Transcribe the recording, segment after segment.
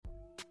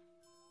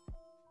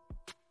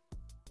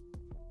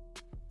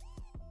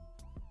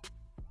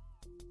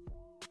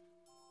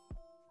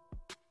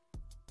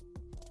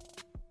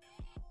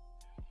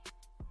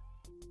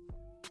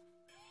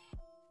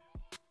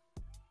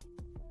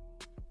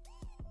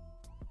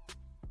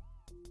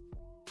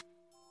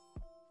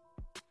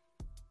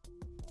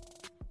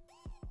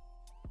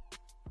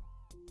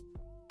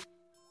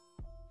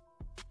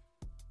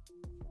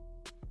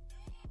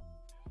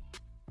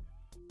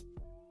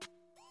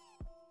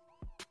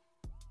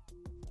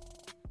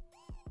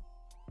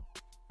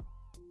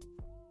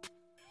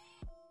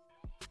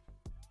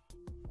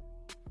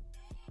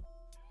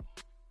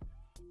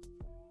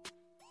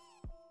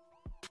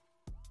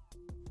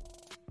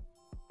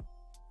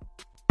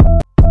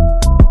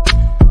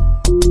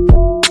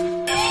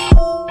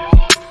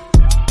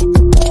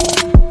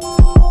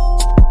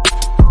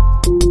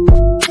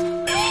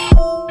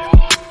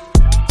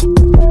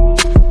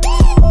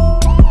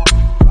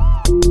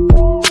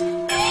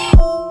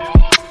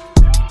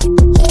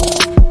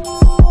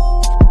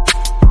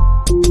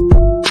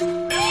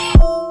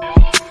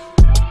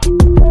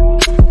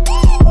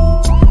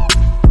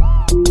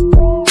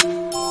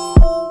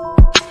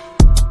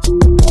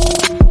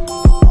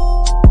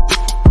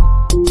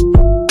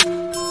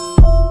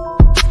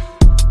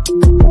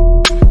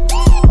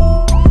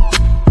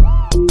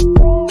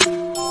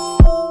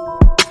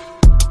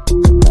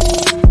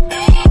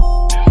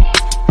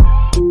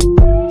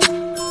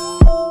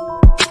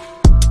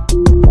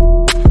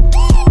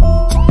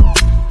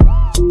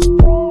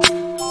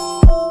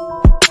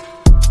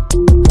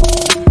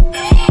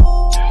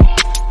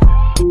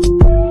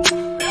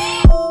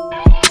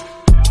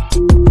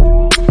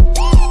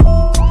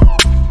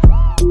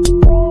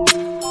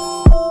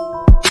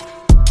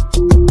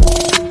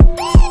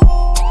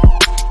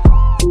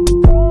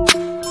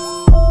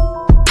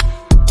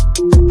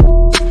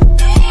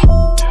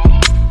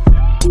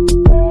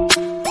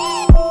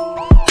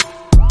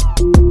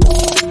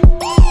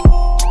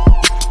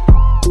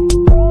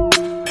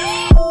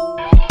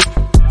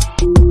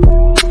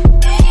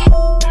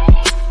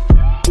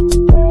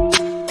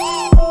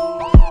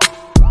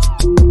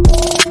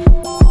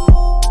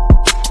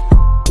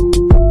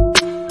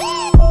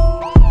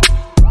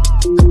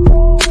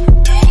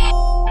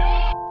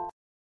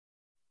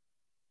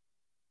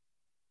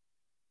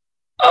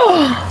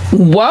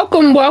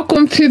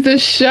Welcome to the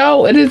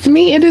show. It is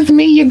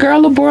me, your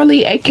girl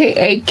Laborley,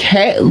 aka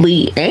Cat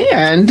Lee,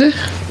 and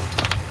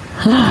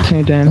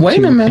Tuned in wait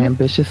a to minute.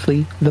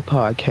 Ambitiously the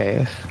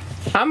podcast.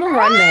 I'm gonna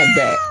run that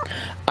back.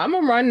 I'm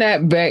gonna run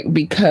that back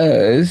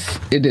because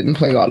it didn't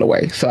play all the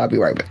way. So I'll be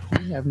right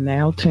back. You have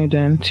now tuned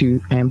in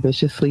to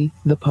Ambitiously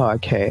the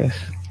podcast.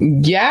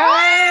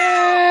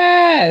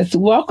 Yes,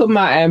 welcome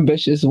my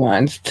ambitious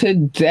ones.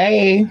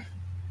 Today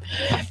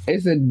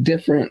is a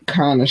different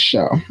kind of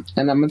show,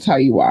 and I'm gonna tell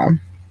you why.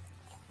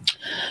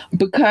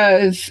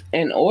 Because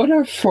in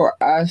order for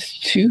us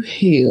to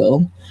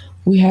heal,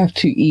 we have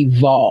to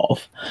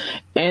evolve.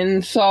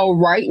 And so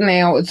right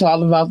now it's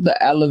all about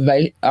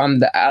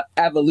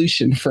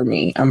evolution for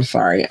me. I'm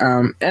sorry.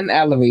 And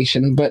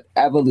elevation, but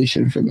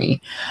evolution for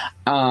me.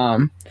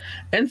 Um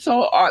and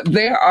so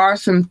there are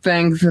some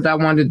things that I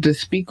wanted to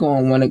speak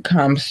on when it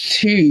comes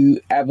to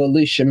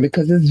evolution,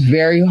 because it's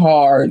very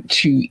hard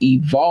to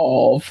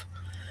evolve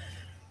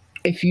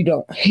if you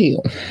don't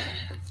heal.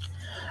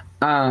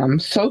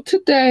 So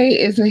today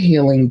is a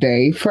healing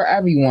day for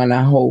everyone,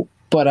 I hope.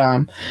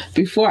 But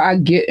before I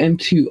get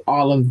into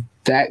all of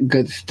that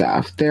good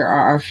stuff, there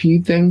are a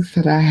few things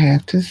that I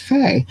have to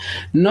say.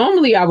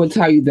 Normally, I would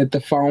tell you that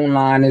the phone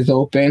line is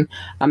open.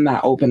 I'm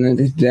not opening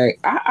this day.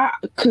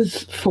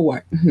 Cause for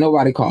what?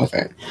 Nobody calls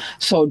it.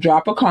 So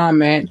drop a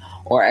comment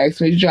or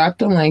ask me to drop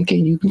the link,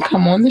 and you can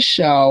come on the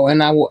show,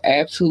 and I will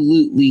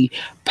absolutely,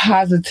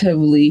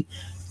 positively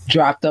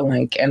drop the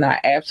link, and I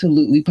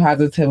absolutely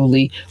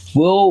positively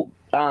will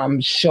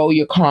show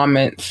your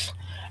comments,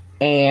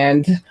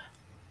 and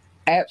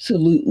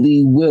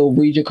absolutely will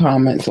read your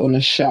comments on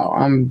the show.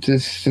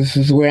 This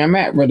is where I'm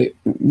at really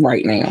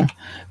right now.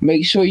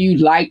 Make sure you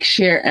like,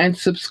 share, and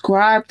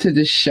subscribe to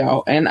the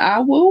show, and I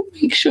will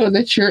make sure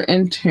that you're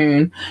in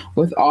tune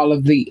with all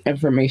of the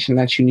information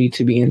that you need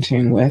to be in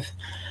tune with.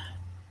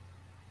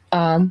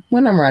 When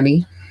I'm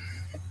ready.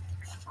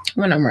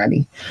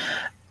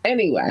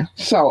 Anyway,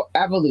 so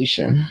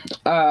evolution.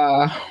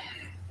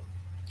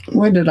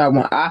 Where did I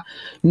want?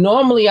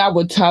 Normally I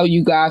would tell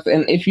you guys,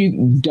 and if you're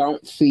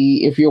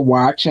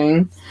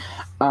watching,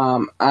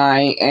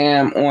 I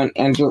am on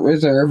injured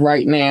reserve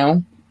right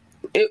now.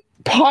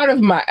 Part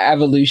of my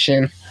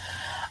evolution,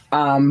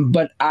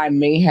 but I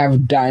may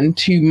have done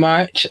too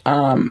much.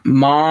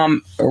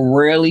 Mom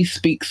rarely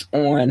speaks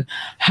on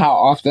how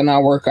often I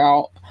work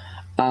out.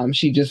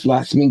 She just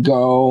lets me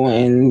go,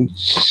 and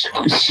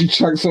she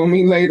checks on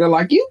me later,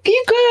 like you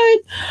good.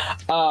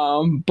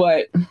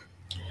 But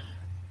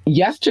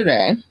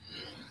yesterday,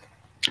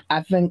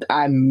 I think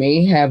I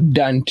may have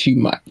done too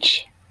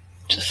much,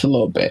 just a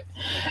little bit.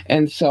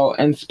 And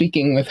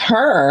speaking with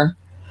her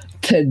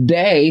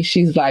today,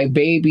 she's like,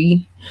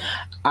 baby,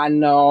 I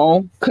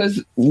know.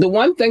 Because the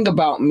one thing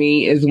about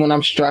me is when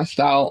I'm stressed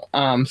out,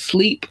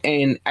 sleep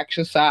and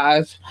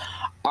exercise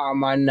are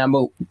my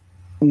number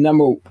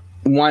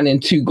one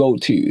and two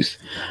go-tos.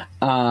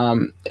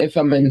 If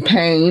I'm in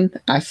pain,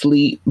 I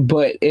sleep,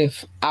 but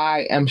if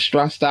I am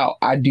stressed out,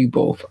 I do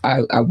both.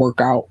 I work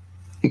out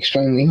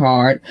extremely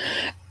hard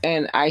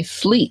and I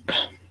sleep.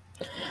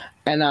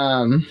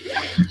 And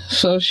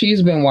so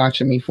she's been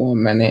watching me for a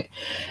minute,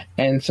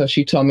 and so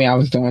she told me I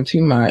was doing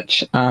too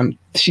much.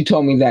 She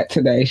told me that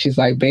today. She's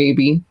like,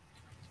 baby,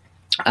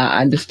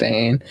 I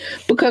understand,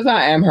 because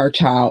I am her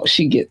child.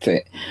 She gets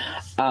it.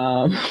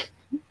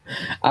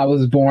 I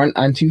was born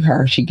unto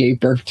her. She gave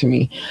birth to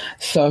me.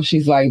 So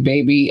she's like,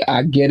 baby,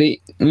 I get it.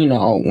 You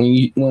know,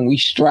 when we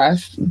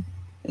stress,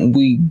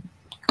 we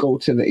go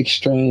to the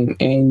extreme,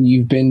 and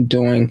you've been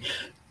doing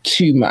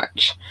too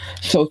much.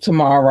 So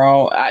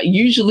tomorrow,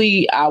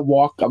 usually I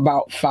walk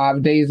about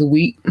 5 days a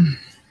week.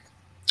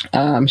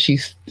 She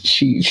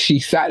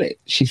said it.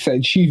 She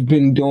said she's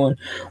been doing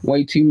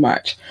way too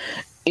much.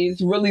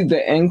 It's really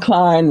the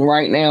incline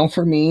right now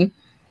for me.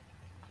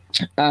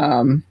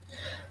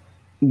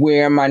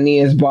 Where my knee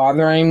is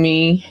bothering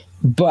me,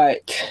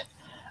 but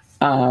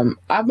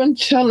I've been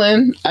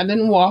chilling. I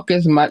didn't walk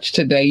as much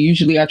today.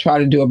 Usually I try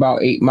to do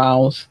about 8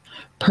 miles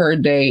per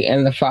day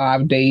in the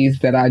 5 days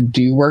that I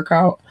do work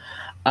out.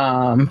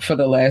 For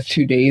the last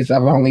 2 days,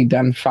 I've only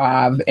done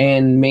 5,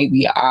 and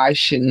maybe I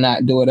should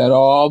not do it at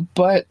all,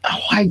 but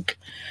I like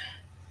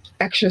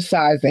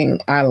exercising.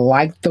 I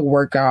like the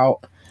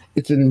workout.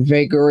 It's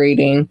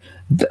invigorating.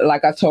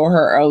 Like I told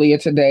her earlier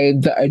today,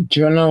 the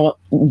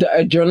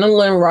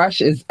adrenaline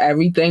rush is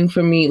everything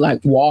for me.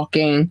 Like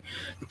walking,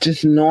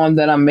 just knowing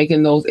that I'm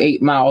making those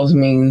 8 miles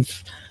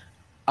means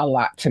a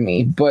lot to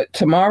me. But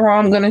tomorrow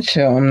I'm going to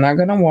chill. I'm not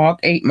going to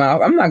walk 8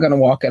 miles. I'm not going to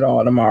walk at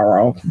all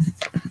tomorrow.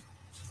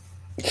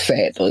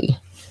 Sadly.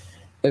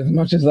 As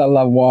much as I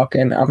love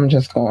walking, I'm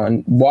just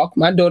going to walk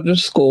my daughter to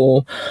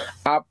school.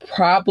 I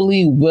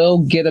probably will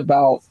get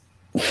about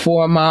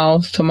 4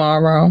 miles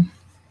tomorrow.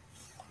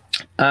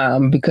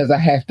 Because I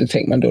have to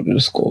take my daughter to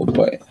school.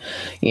 But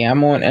yeah,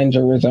 I'm on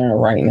injured reserve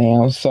right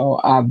now. So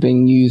I've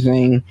been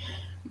using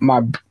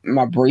my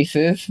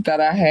braces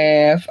that I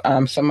have.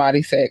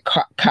 Somebody said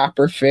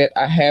Copper Fit.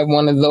 I have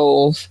one of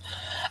those.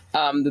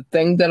 The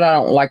thing that I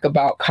don't like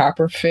about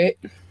Copper Fit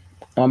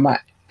on my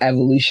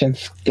evolution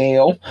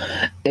scale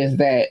is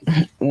that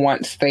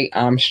once they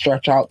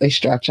stretch out, they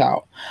stretch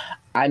out.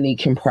 I need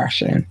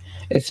compression,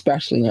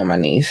 especially on my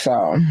knees.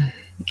 So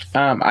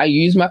I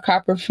use my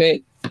Copper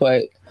Fit,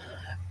 but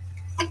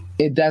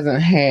it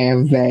doesn't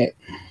have that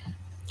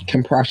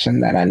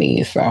compression that I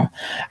need. So I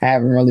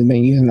haven't really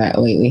been using that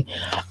lately.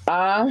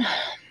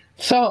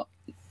 So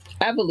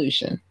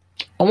evolution.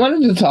 I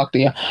wanted to talk to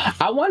you.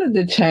 I wanted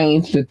to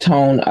change the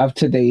tone of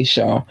today's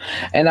show.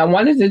 And I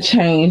wanted to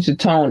change the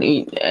tone.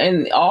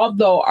 And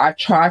although I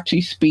try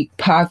to speak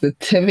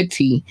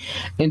positivity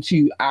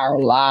into our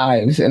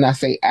lives, and I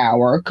say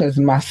our because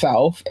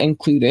myself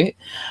included,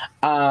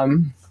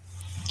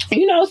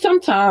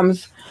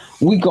 sometimes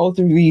we go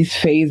through these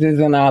phases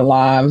in our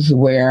lives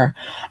where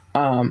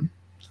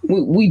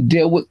we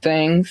deal with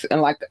things.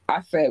 And like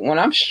I said, when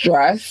I'm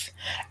stressed,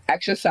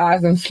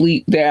 exercise and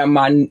sleep, they're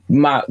my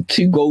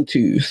two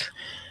go-tos.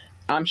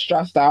 I'm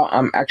stressed out,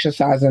 I'm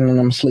exercising, and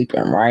I'm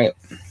sleeping, right?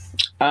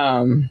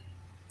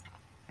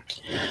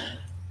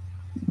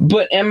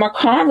 But in my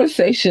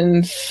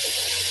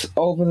conversations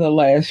over the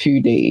last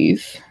few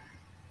days,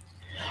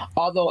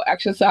 although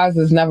exercise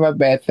is never a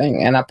bad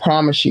thing, and I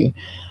promise you,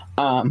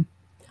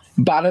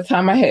 by the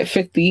time I hit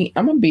 50,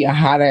 I'm going to be a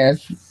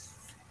hot-ass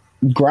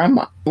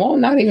grandma. Well,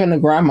 not even a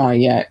grandma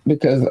yet,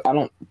 because I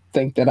don't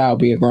think that I'll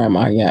be a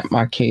grandma yet.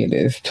 My kid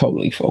is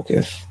totally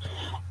focused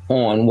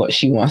on what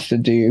she wants to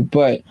do.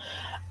 But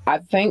I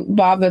think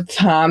by the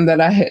time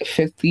that I hit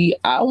 50,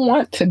 I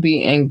want to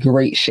be in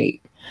great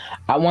shape.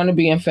 I want to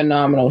be in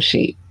phenomenal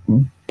shape.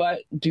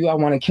 But do I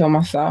want to kill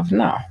myself?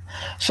 No.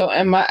 So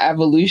in my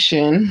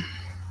evolution,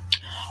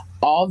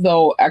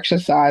 although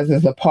exercise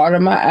is a part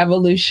of my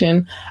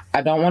evolution,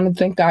 I don't want to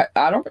think I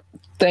don't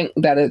think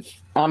that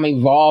I'm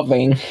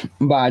evolving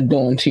by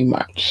doing too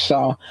much.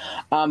 So,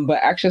 but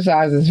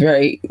exercise is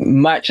very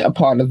much a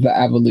part of the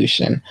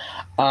evolution.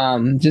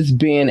 Just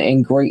being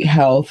in great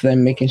health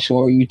and making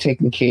sure you're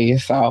taking care of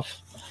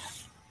yourself.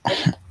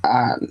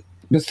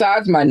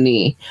 Besides my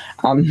knee,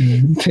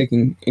 I'm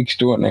taking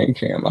extraordinary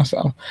care of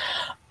myself.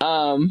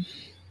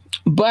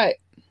 But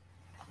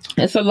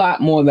it's a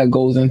lot more that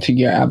goes into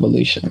your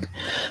evolution.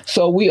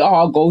 So we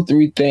all go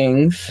through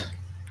things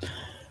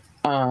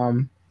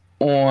on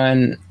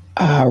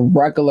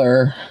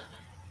regular,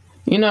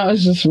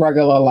 it's just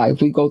regular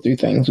life. We go through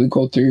things. We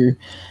go through,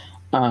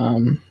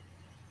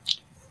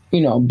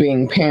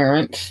 being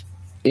parents,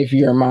 if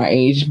you're my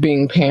age,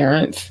 being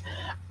parents,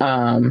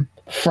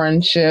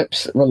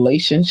 friendships,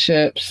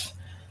 relationships,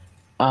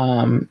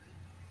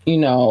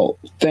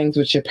 things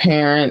with your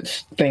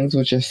parents, things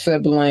with your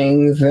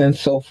siblings, and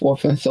so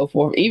forth and so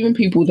forth. Even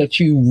people that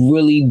you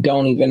really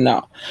don't even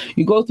know.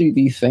 You go through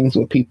these things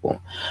with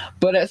people.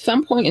 But at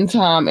some point in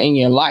time in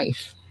your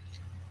life,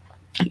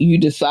 you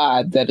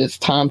decide that it's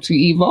time to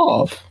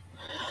evolve.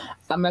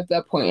 I'm at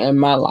that point in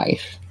my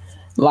life.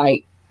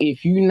 Like,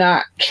 if you're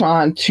not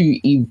trying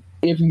to,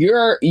 if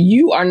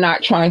you are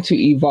not trying to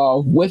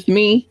evolve with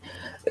me,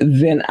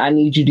 then I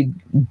need you to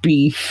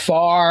be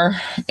far,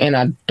 and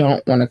I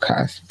don't want to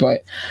cuss,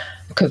 but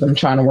because I'm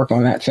trying to work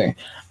on that too.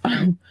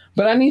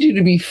 But I need you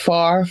to be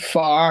far,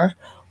 far,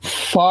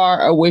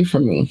 far away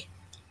from me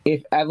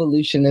if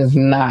evolution is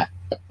not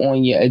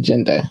on your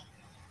agenda.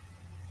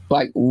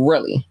 Like,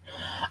 really.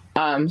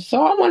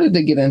 So I wanted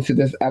to get into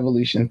this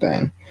evolution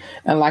thing.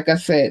 And like I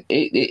said,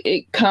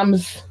 it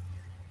comes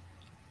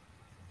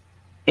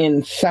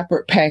in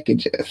separate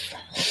packages.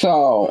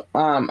 So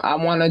I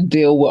want to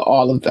deal with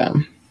all of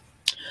them.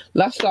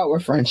 Let's start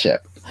with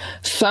friendship.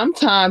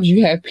 Sometimes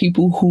you have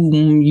people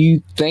whom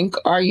you think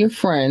are your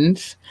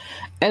friends,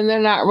 and they're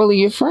not really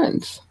your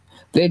friends.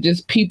 They're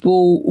just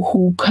people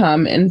who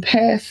come in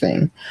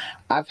passing.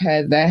 I've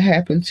had that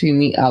happen to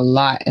me a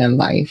lot in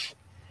life.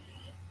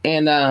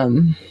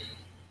 And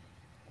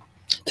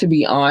to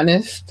be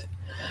honest,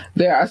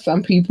 there are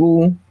some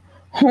people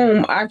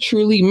whom I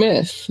truly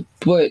miss.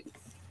 But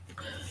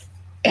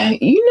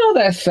you know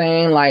that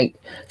saying, like,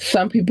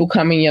 some people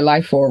come in your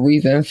life for a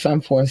reason,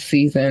 some for a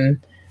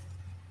season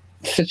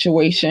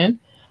situation,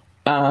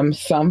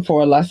 some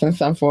for a lesson,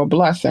 some for a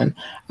blessing.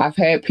 I've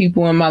had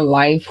people in my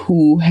life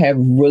who have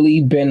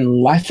really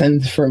been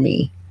lessons for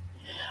me.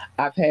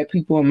 I've had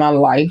people in my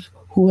life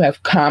who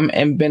have come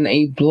and been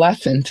a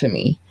blessing to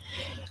me.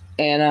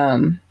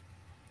 And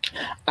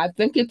I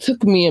think it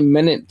took me a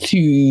minute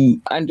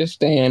to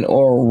understand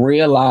or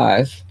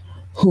realize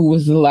who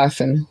was the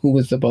lesson, who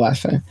was the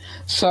blessing.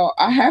 So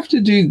I have to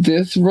do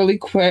this really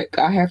quick.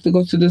 I have to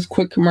go to this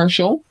quick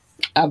commercial.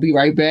 I'll be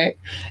right back.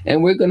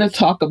 And we're going to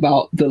talk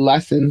about the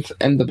lessons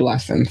and the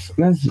blessings.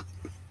 That's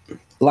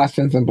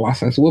lessons and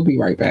blessings. We'll be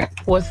right back.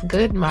 What's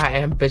good, my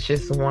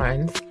ambitious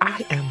ones?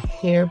 I am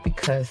here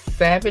because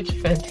Savage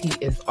Fenty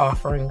is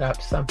offering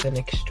up something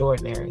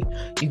extraordinary.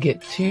 You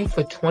get 2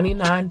 for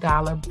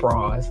 $29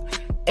 bras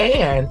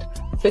and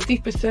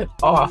 50%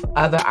 off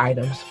other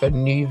items for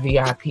new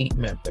VIP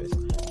members.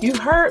 You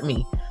heard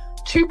me.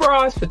 2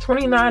 bras for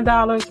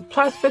 $29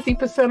 plus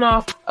 50%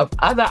 off of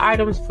other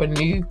items for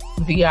new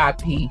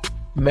VIP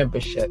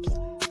memberships.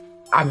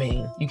 I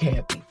mean, you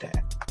can't beat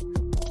that.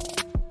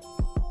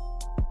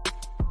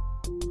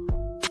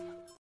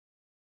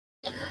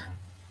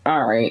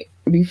 All right.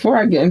 Before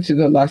I get into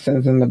the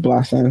lessons and the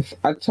blessings,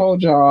 I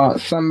told y'all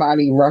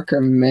somebody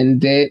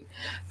recommended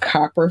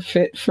Copper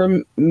Fit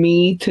for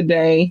me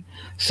today.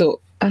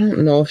 So I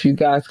don't know if you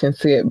guys can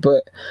see it,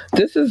 but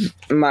this is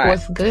my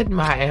What's good,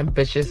 my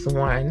ambitious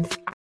ones?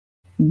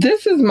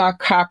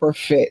 Copper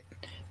Fit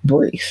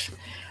brace.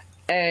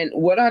 And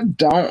what I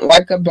don't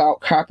like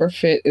about Copper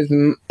Fit is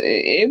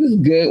it was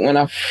good when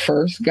I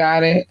first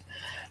got it,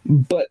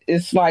 but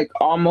it's like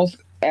almost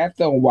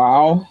after a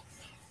while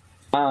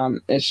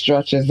it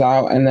stretches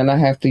out, and then I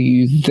have to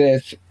use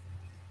this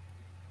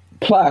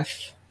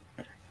plus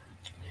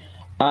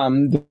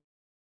the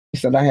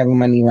that I have on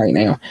my knee right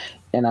now,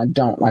 and I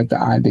don't like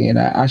the idea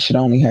that I should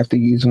only have to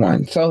use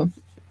one. So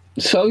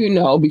you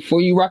know,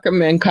 before you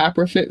recommend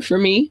Copper Fit for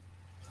me,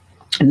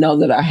 know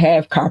that I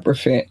have Copper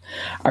Fit.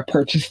 I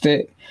purchased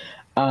it.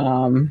 They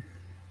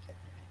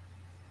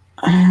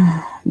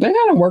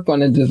gotta work on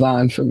the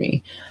design for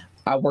me.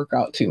 I work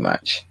out too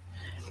much,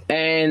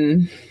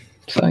 and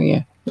so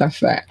yeah,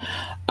 that's that.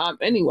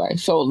 Anyway,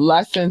 so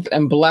lessons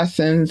and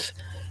blessings,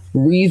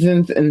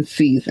 reasons and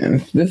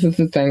seasons. This is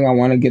the thing I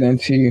want to get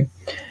into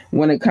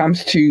when it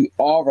comes to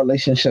all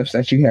relationships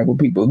that you have with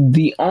people.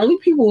 The only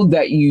people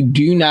that you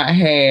do not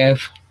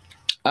have,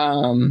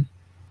 well,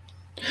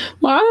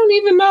 I don't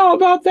even know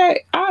about that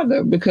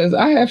either, because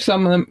I have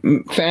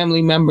some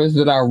family members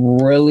that I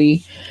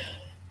really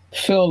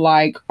feel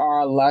like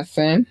are a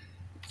lesson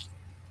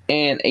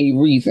and a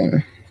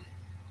reason.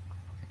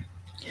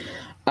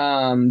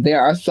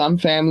 There are some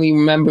family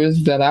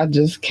members that I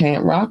just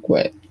can't rock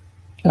with.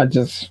 I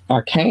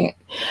can't.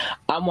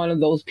 I'm one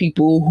of those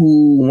people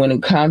who, when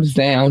it comes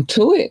down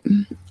to it,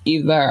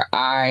 either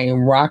I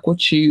rock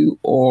with you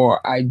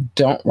or I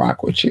don't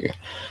rock with you.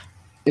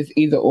 It's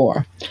either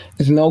or.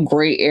 There's no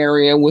gray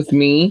area with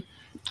me.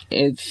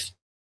 It's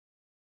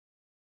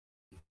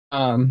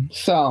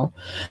so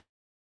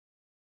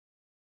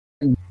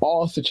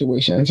all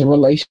situations, a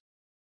relation,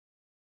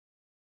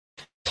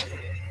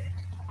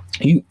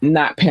 you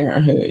not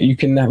parenthood. You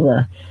can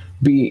never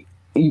be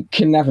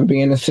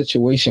in a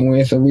situation where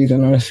it's a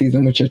reason or a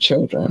season with your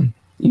children.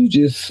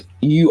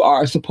 You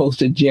are supposed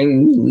to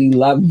genuinely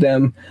love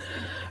them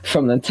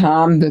from the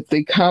time that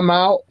they come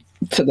out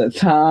to the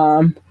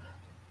time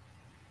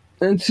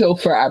until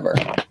forever,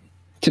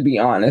 to be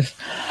honest.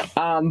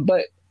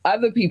 But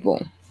other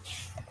people,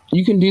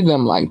 you can do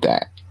them like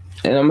that.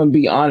 And I'm going to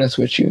be honest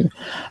with you.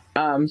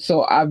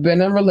 So I've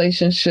been in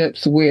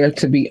relationships where,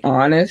 to be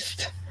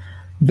honest,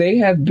 they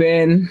have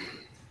been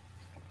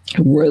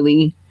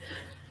really,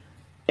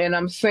 and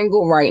I'm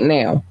single right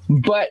now.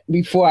 But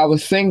before I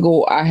was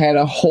single, I had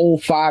a whole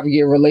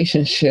 5-year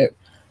relationship.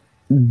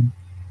 And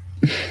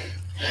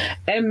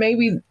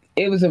maybe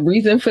it was a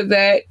reason for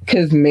that,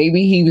 because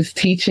maybe he was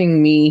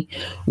teaching me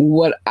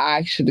what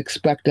I should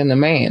expect in a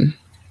man.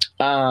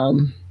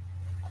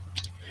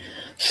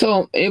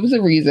 So it was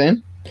a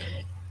reason.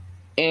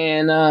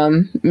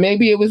 And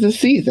maybe it was a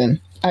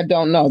season. I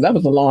don't know. That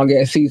was a long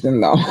ass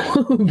season, though.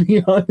 To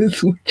be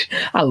honest with you,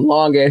 a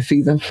long ass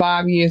season.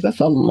 5 years. That's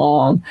a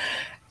long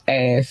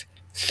ass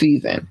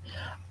season.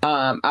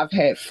 I've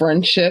had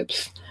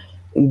friendships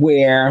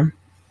where,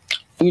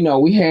 you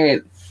know,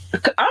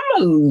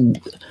 I'm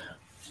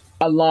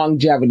a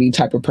longevity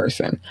type of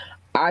person.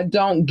 I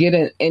don't get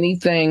in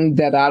anything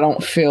that I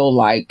don't feel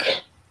like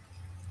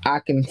I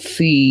can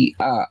see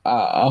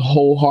a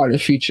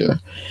wholehearted future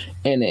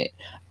in it.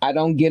 I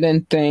don't get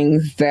in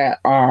things that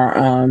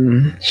are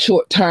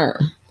short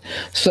term.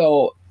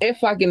 So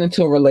if I get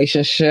into a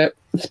relationship,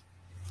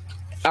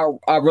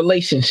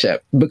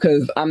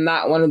 because I'm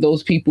not one of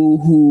those people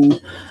who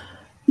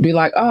be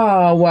like,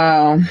 oh,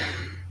 well,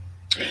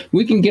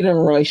 we can get in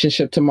a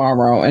relationship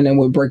tomorrow and then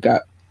we'll break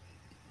up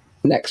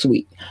next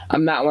week.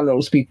 I'm not one of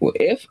those people.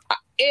 If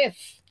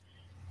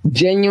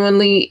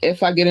genuinely,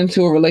 if I get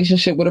into a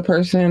relationship with a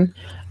person,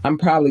 I'm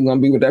probably going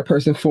to be with that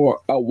person for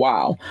a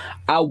while.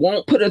 I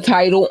won't put a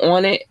title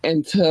on it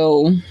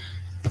until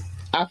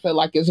I feel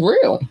like it's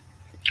real.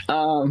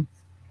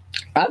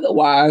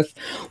 Otherwise,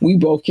 we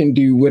both can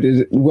do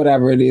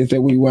whatever it is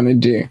that we want to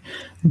do.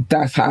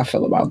 That's how I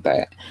feel about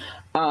that.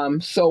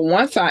 So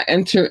once I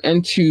enter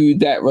into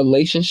that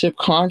relationship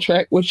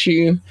contract with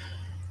you,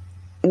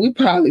 we'd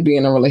probably be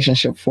in a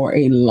relationship for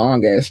a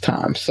long ass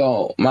time.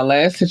 So my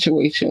last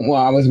situation,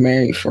 well, I was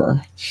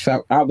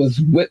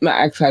with my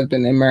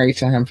ex-husband and married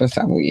to him for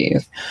several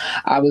years.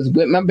 I was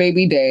with my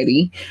baby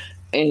daddy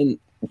and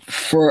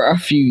for a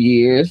few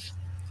years.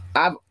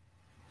 I've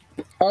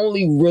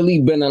only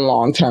really been in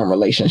long-term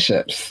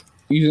relationships.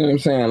 You know what I'm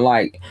saying?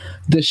 Like,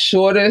 the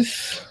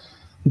shortest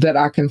that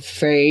I can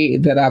say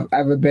that I've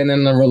ever been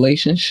in a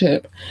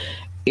relationship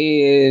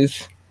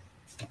is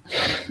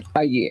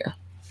a year.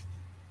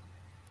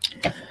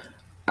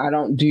 I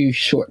don't do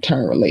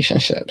short-term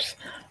relationships.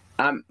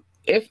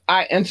 If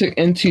I enter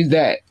into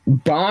that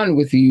bond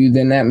with you,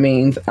 then that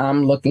means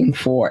I'm looking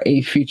for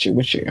a future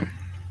with you.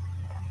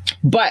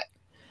 But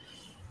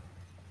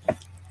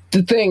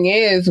the thing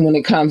is, when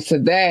it comes to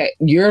that,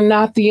 you're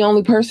not the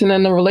only person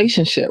in the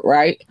relationship,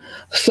 right?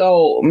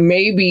 So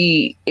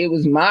maybe it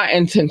was my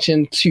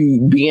intention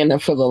to be in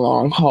it for the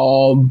long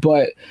haul,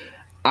 but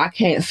I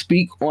can't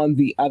speak on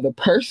the other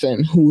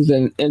person who's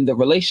in the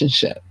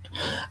relationship.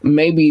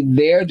 Maybe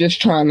they're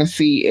just trying to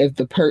see if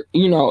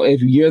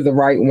if you're the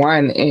right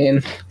one,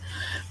 and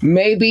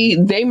maybe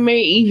they may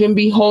even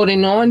be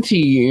holding on to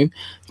you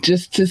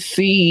just to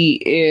see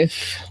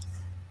if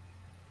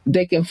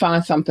they can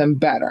find something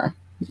better.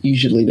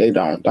 Usually they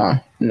don't, though.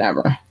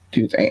 Never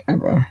do they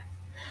ever.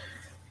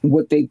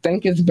 What they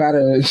think is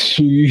better is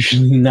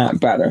usually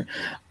not better.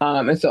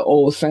 It's an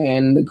old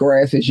saying: the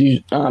grass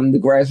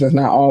is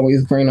not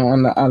always greener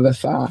on the other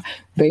side.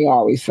 They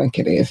always think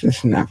it is.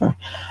 It's never.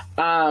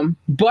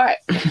 But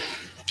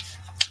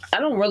I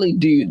don't really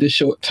do the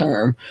short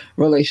term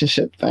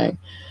relationship thing.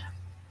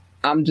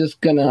 I'm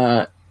just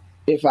gonna,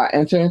 if I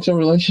enter into a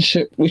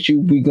relationship with you,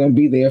 we're gonna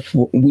be there.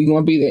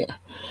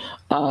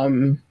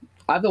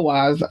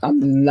 Otherwise,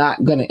 I'm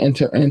not gonna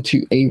enter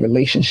into a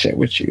relationship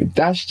with you.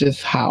 That's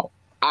just how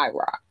I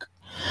rock.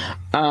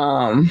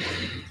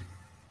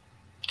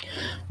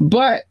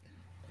 But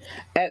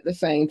at the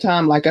same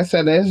time, like I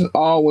said, there's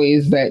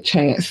always that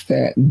chance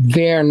that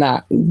they're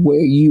not where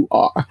you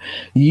are.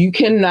 You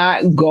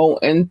cannot go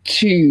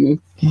into,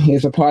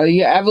 here's a part of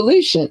your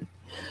evolution.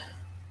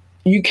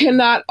 You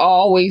cannot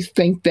always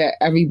think that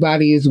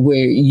everybody is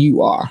where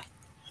you are.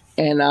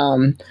 And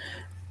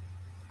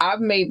I've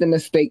made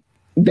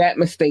that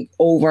mistake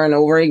over and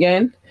over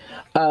again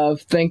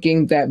of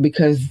thinking that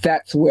because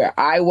that's where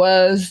I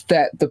was,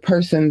 that the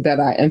person that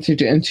I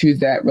entered into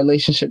that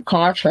relationship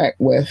contract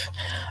with,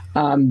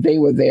 they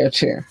were there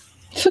too.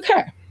 It's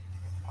okay.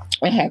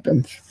 It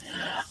happens.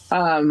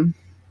 But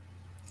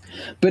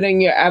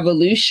in your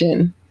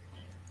evolution,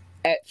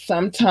 at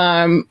some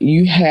time,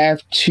 you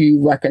have to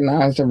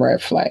recognize the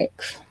red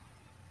flags.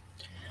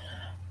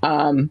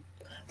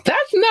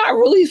 That's not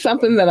really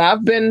something that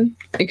I've been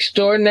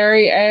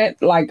extraordinary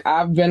at. Like,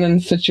 I've been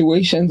in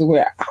situations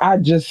where I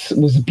just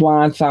was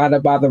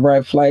blindsided by the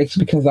red flags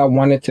because I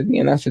wanted to be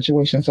in that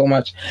situation so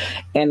much.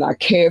 And I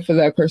cared for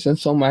that person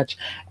so much.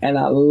 And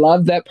I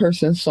loved that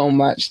person so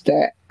much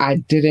that I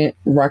didn't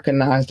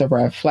recognize the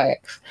red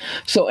flags.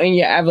 So in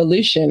your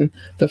evolution,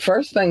 the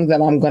first thing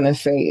that I'm going to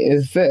say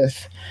is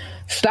this.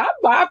 Stop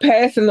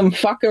bypassing them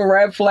fucking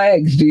red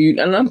flags, dude.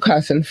 And I'm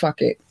cussing.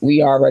 Fuck it.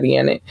 We already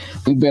in it.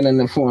 We've been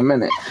in it for a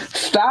minute.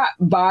 Stop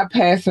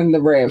bypassing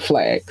the red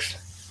flags.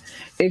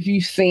 If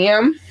you see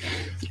them,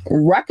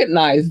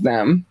 recognize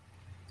them.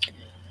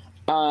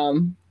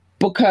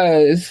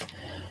 Because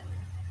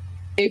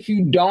if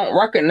you don't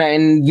recognize,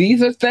 and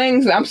these are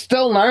things I'm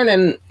still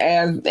learning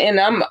I'm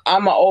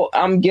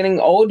getting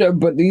older,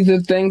 but these are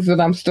things that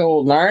I'm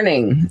still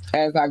learning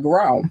as I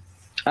grow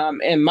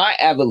in my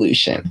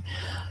evolution.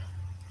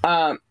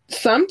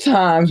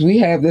 Sometimes we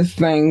have this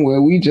thing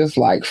where we just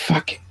like,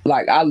 fuck it.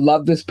 Like, I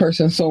love this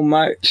person so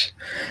much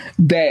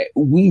that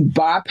we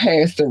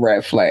bypass the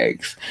red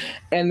flags.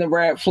 And the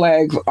red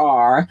flags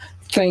are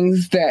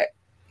things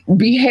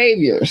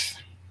behaviors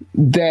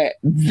that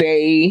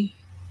they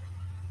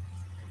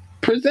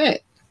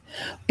present.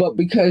 But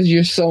because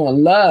you're so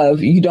in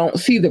love, you don't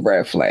see the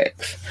red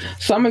flags.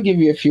 So I'm going to give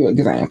you a few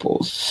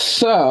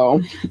examples.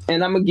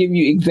 And I'm going to give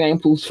you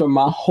examples from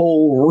my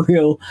whole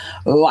real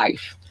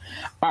life.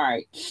 All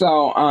right.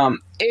 So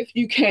if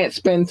you can't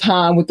spend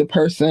time with the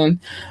person,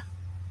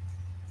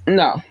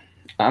 let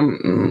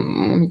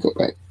me go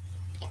back.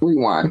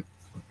 Rewind.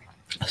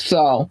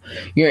 So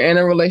you're in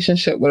a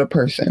relationship with a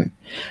person.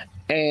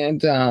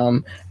 And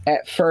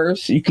at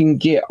first, you can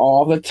get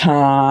all the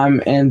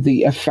time and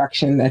the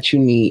affection that you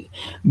need.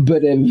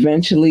 But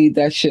eventually,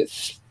 that shit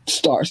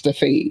starts to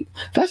fade.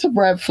 That's a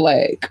red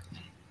flag.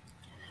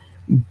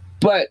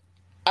 But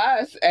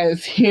us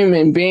as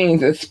human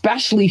beings,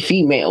 especially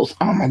females,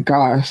 oh my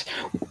gosh,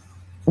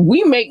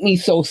 we make me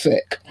so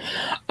sick.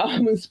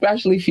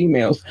 Especially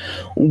females.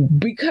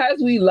 Because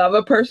we love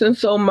a person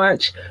so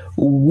much,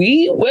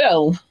 we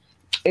will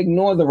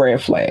ignore the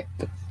red flag.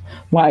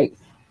 Like,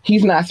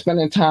 he's not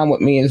spending time with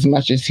me as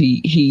much as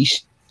he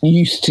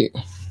used to.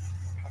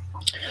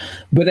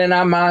 But in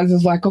our minds,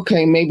 it's like,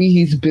 okay, maybe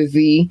he's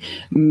busy.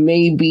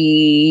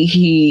 Maybe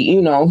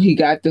he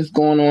got this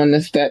going on,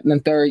 this, that, and the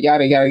third,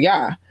 yada, yada,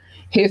 yada.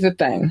 Here's the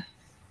thing.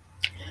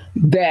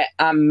 That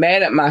I'm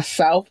mad at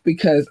myself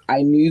because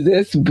I knew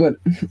this, but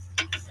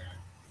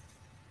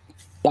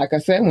like I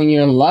said, when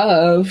you're in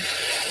love,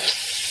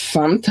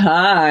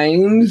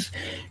 sometimes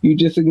you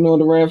just ignore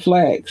the red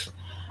flags.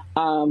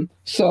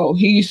 So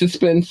he used to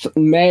spend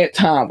mad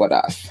time with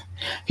us.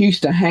 He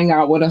used to hang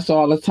out with us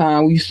all the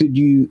time. We used to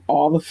do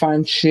all the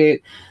fun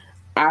shit.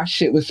 Our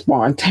shit was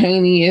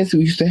spontaneous. We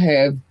used to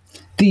have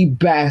the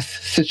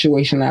best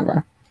situation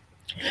ever.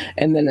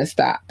 And then it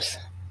stops.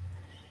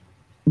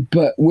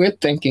 But we're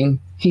thinking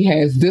he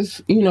has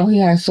this, he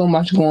has so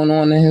much going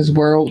on in his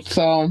world.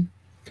 So,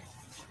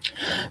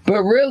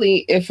 but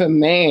really, if a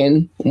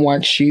man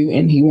wants you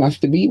and he wants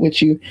to be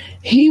with you,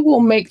 he will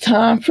make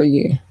time for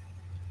you.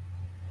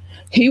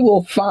 He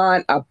will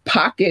find a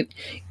pocket,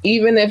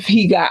 even if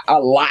he got a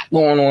lot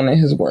going on in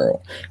his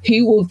world.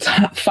 He will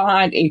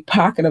find a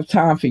pocket of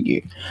time for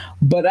you.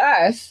 But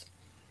us,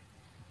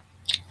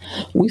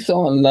 we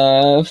so in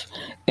love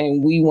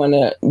and we want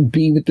to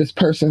be with this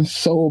person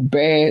so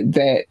bad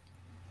that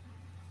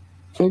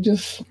we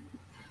just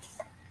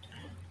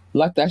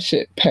let that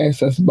shit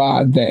pass us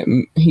by,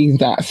 that he's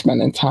not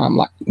spending time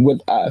like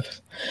with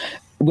us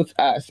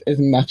as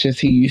much as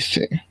he used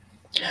to.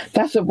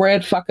 That's a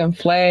red fucking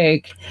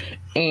flag,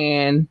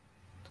 and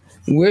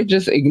we're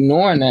just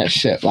ignoring that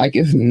shit like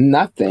it's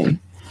nothing.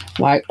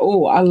 Like,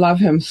 oh, I love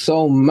him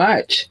so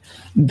much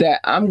that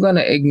I'm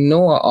gonna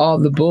ignore all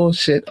the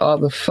bullshit, all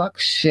the fuck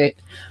shit,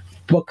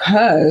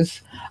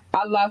 because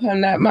I love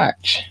him that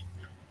much.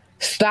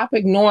 Stop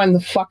ignoring the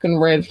fucking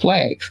red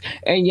flags.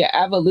 And your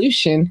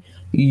evolution,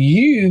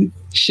 you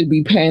should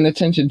be paying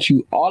attention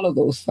to all of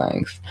those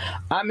things.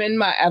 I'm in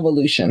my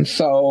evolution.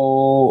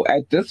 So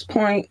at this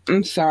point,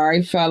 I'm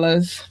sorry,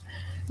 fellas.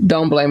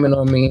 Don't blame it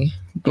on me.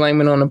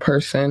 Blame it on the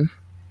person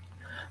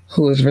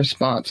who is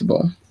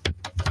responsible.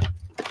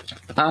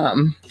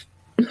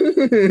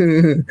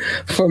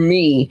 For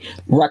me,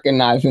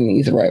 recognizing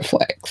these red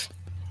flags.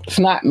 It's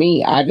not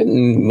me. I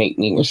didn't make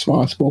me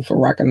responsible for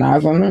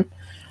recognizing them.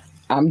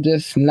 I'm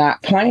just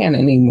not playing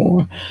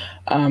anymore.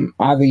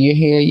 Either you're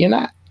here or you're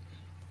not.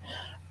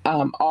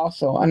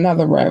 Also,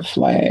 another red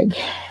flag.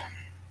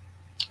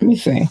 Let me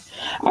see.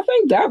 I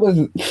think that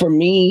was, for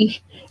me,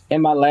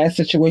 in my last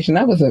situation,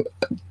 that was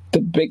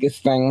the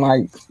biggest thing.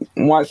 Like,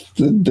 once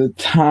the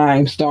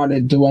time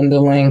started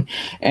dwindling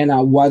and I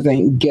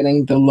wasn't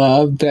getting the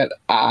love that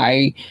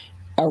I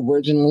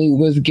originally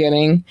was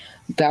getting,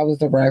 that was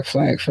the red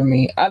flag for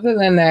me. Other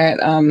than that,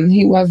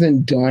 he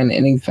wasn't doing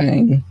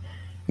anything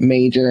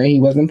major.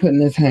 He wasn't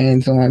putting his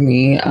hands on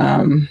me.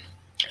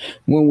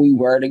 When we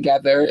were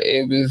together,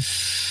 it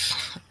was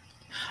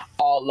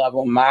all love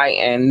on my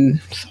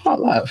end. It's all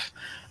love.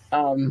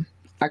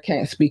 I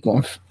can't speak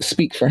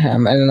for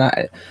him.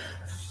 And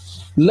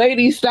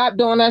ladies, stop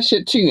doing that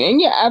shit too.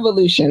 In your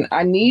evolution,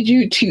 I need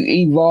you to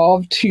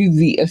evolve to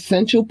the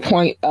essential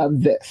point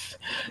of this.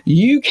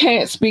 You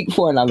can't speak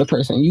for another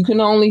person. You can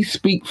only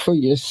speak for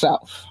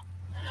yourself.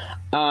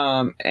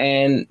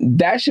 And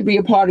that should be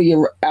a part of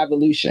your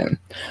evolution.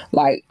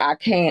 Like, I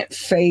can't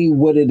say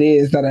what it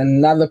is that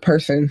another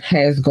person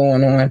has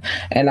going on,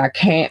 and I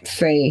can't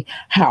say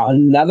how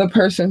another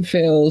person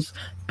feels,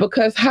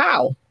 because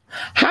how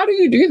do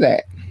you do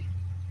that?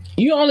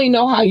 You only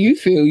know how you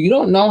feel. You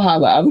don't know how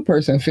the other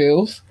person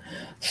feels.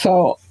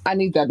 So I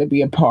need that to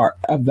be a part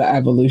of the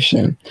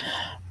evolution.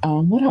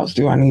 What else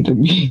do I need to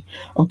be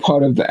a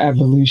part of the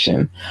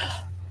evolution?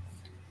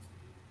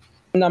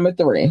 Number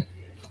 3.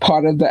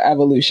 Part of the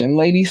evolution.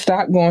 Ladies,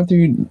 stop going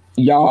through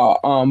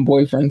y'all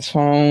boyfriend's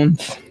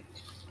phones,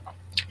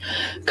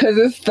 because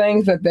it's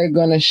things that they're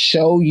going to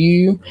show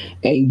you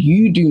and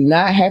you do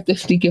not have to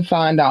sneak and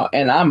find out.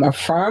 And I'm a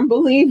firm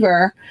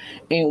believer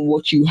in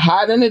what you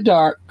hide in the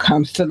dark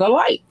comes to the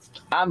light.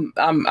 I'm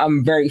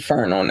very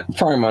firm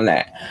on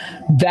that.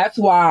 That's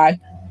why,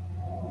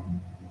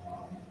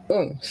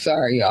 oh,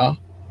 sorry y'all,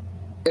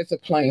 it's a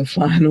plane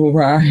flying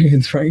over our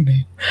heads right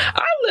now.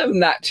 I live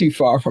not too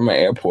far from an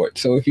airport,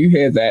 so if you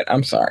hear that,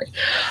 I'm sorry.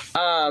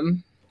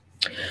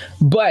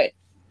 But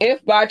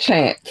if by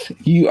chance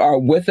you are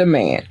with a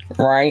man,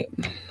 right,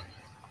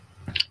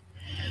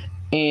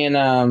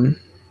 and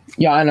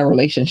y'all in a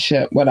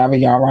relationship, whatever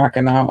y'all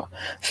rocking out,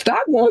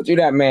 stop going through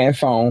that man's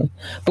phone,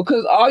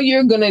 because all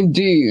you're gonna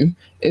do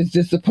is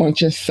disappoint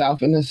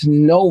yourself, and there's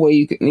no way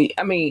you can.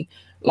 I mean,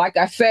 like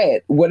I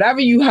said, whatever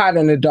you hide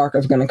in the dark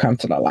is gonna come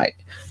to the light.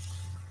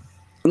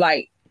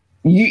 Like,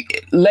 you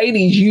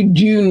ladies, you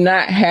do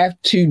not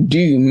have to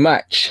do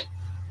much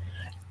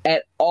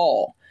at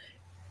all.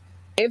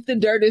 If the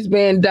dirt is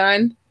being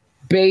done,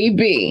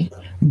 baby,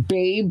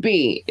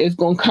 it's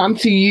gonna come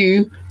to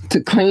you to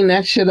clean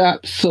that shit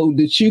up so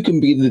that you can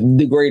be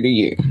the greater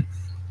you.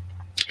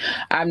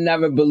 I've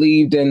never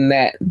believed in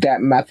that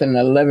method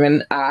of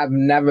living. I've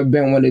never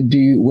been with a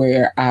dude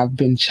where I've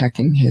been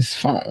checking his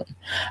phone.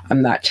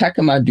 I'm not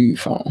checking my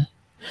dude's phone.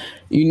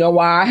 You know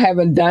why I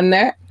haven't done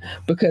that?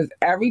 Because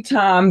every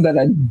time that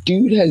a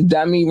dude has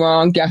done me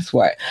wrong, guess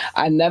what?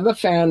 I never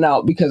found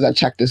out because I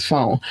checked his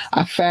phone.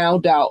 I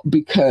found out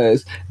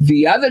because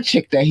the other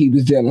chick that he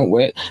was dealing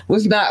with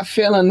was not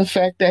feeling the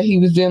fact that he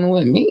was dealing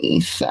with me.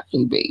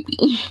 Sorry,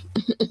 baby.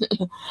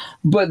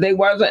 But they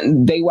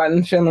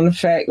wasn't feeling the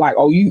fact like,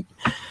 oh, you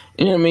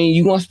know what I mean?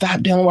 You gonna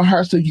stop dealing with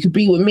her so you can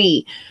be with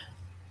me.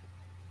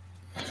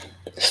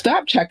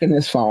 Stop checking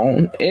his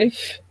phone.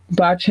 If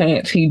by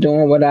chance he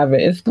doing whatever,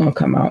 it's gonna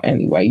come out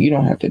anyway. You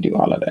don't have to do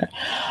all of that.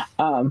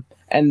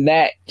 And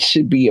that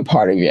should be a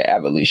part of your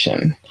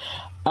evolution.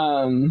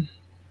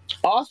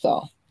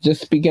 Also, just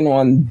speaking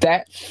on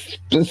that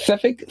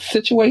specific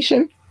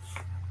situation,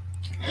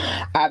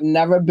 I've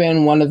never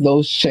been one of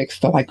those chicks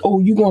that like, oh,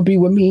 you gonna be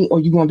with me or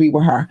you gonna be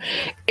with her.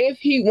 If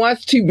he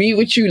wants to be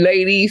with you,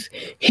 ladies,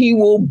 he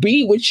will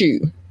be with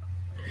you.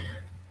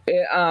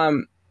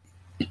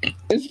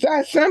 It's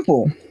that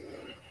simple.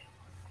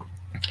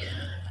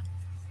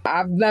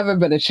 I've never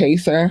been a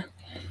chaser.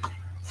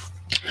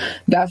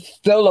 That's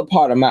still a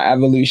part of my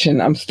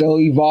evolution. I'm still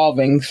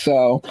evolving,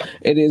 so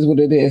it is what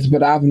it is.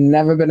 But I've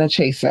never been a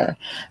chaser.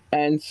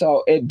 And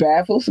so it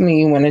baffles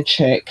me when a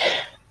chick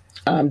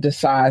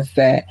decides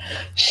that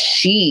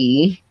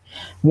she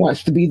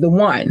wants to be the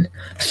one.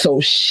 So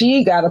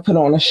she got to put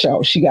on a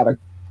show. She got to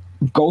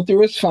go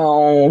through his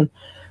phone,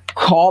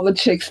 call the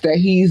chicks that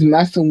he's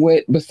messing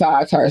with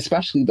besides her,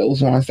 especially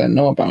those ones that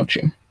know about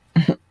you.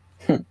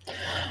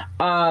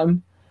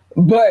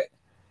 But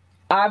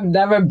I've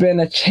never been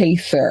a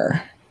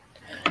chaser.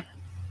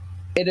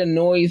 It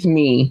annoys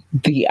me,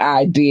 the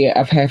idea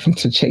of having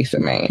to chase a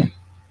man.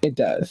 It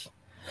does.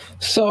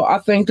 So I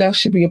think that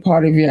should be a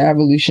part of your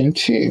evolution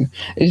too.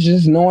 It's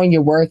just knowing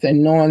your worth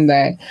and knowing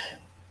that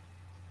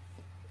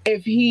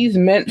if he's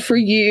meant for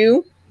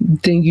you,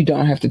 then you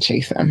don't have to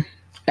chase him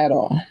at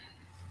all.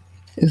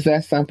 It's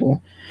that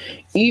simple.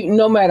 Even,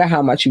 no matter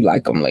how much you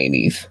like them,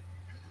 ladies.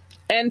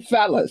 And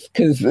fellas,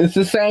 because it's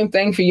the same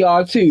thing for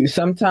y'all too.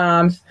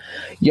 Sometimes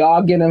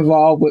y'all get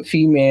involved with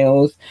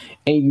females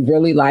and you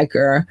really like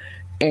her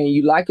and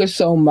you like her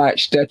so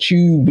much that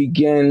you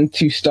begin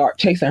to start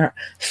chasing her.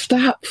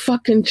 Stop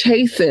fucking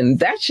chasing.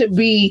 That should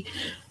be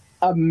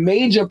a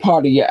major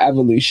part of your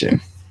evolution,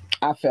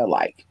 I feel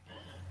like.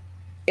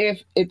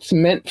 If it's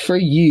meant for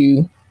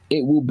you,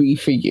 it will be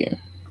for you.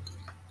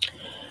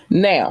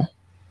 Now,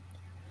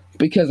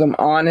 because I'm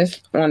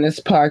honest on this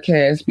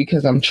podcast,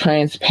 because I'm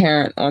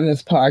transparent on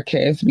this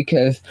podcast,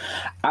 because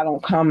I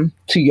don't come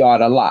to y'all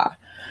to lie.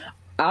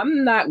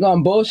 I'm not going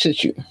to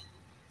bullshit you.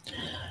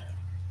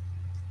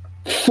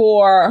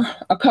 For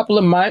a couple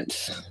of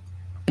months,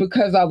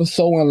 because I was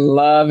so in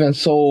love and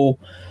so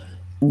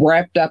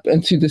wrapped up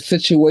into the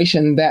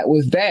situation that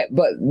was that.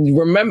 But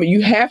remember,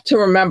 you have to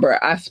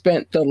remember, I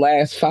spent the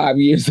last 5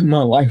 years of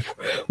my life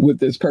with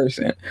this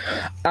person.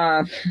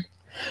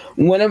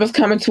 When it was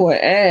coming to an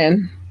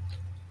end,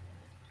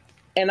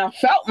 and I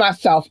felt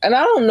myself, and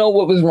I don't know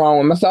what was wrong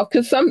with myself,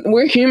 because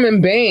we're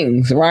human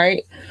beings,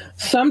 right?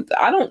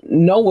 I don't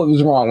know what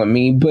was wrong with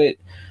me, but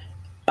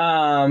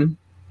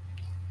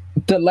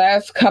the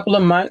last couple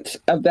of months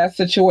of that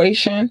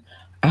situation,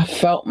 I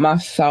felt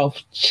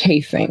myself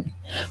chasing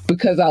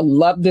because I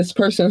loved this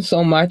person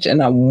so much,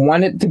 and I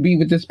wanted to be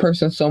with this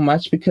person so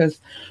much because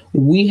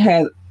we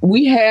have,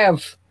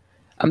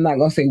 I'm not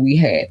going to say we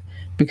had,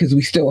 because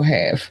we still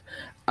have.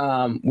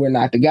 We're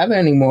not together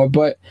anymore,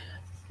 but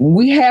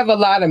we have a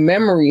lot of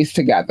memories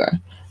together.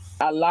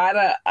 A lot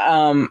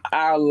of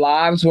our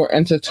lives were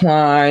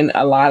intertwined.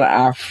 A lot of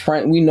our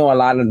friends, we know a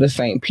lot of the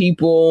same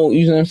people.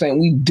 You know what I'm saying?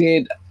 We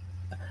did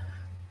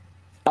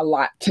a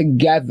lot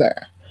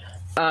together.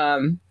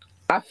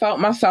 I felt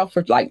myself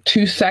for like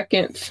 2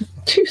 seconds,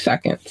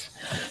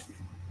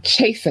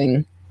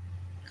 chasing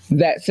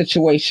that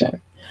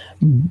situation.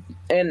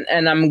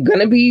 And I'm going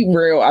to be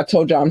real. I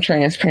told you I'm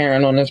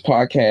transparent on this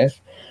podcast.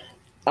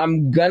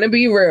 I'm gonna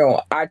be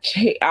real.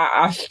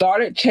 I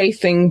started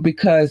chasing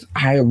because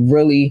I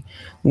really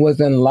was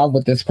in love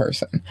with this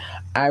person.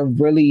 I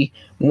really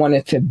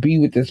wanted to be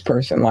with this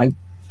person. Like,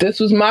 this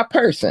was my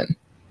person.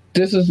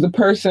 This was the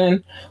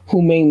person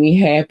who made me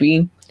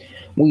happy.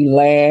 We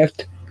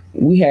laughed.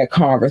 We had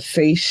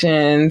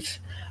conversations.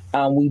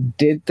 We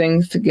did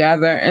things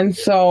together. And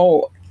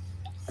so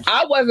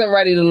I wasn't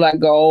ready to let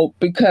go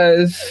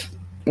because,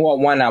 well,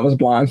 one, I was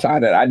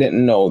blindsided. I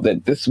didn't know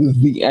that this was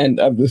the end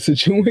of the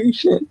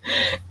situation.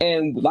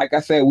 And like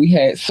I said, we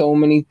had so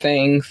many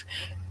things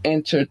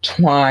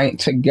intertwined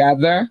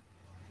together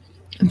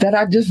that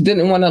I just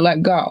didn't want to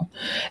let go.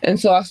 And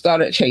so I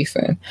started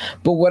chasing.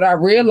 But what I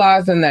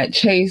realized in that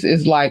chase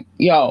is like,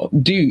 yo,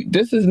 dude,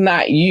 this is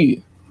not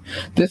you.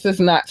 This is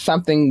not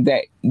something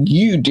that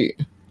you do.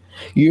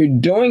 You're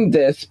doing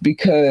this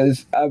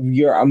because of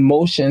your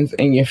emotions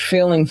and your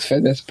feelings for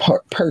this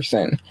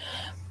person.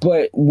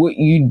 But what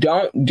you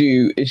don't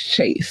do is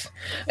chase.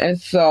 And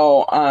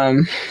so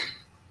I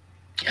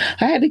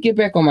had to get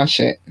back on my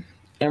shit.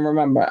 And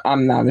remember,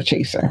 I'm not a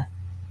chaser.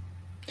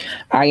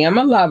 I am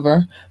a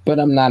lover, but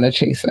I'm not a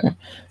chaser.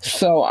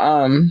 So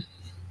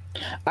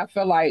I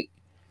feel like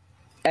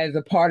as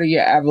a part of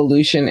your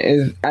evolution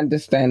is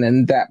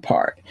understanding that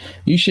part.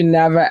 You should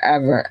never,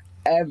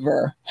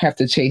 ever have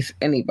to chase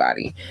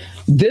anybody.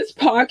 This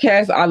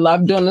podcast, I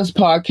love doing this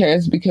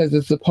podcast because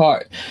it's a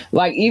part,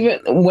 like, even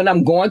when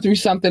I'm going through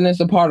something, it's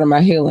a part of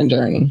my healing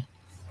journey.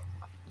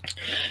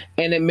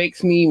 And it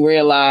makes me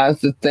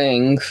realize the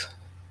things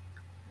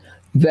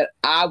that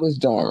I was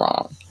doing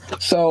wrong.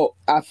 So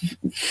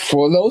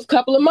for those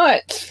couple of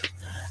months,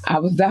 I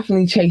was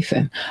definitely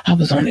chasing. I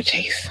was on a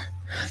chase.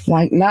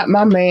 Like, not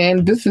my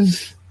man. This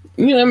is,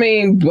 you know what I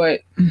mean?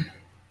 But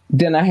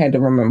then I had to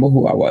remember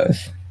who I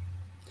was.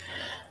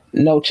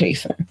 No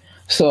chasing.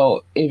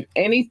 So if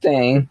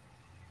anything,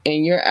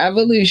 in your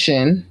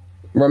evolution,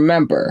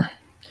 remember,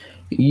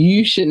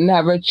 you should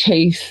never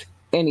chase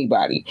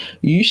anybody.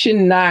 You should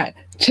not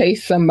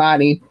chase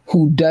somebody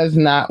who does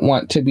not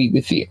want to be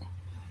with you.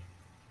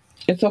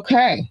 It's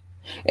okay.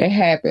 It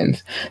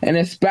happens. And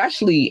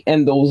especially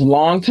in those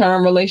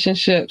long-term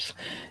relationships,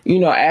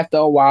 after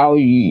a while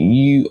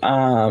you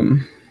are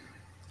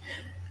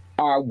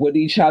with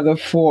each other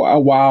for a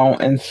while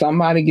and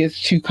somebody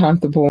gets too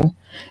comfortable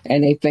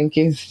and they think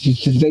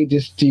they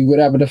just do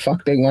whatever the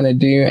fuck they want to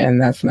do,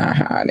 and that's not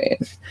how it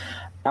is.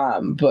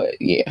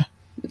 But yeah,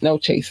 no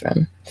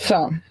chasing.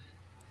 So,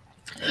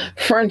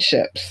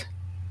 friendships.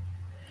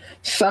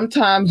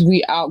 Sometimes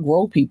we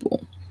outgrow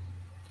people.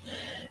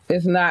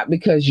 It's not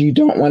because you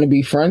don't want to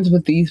be friends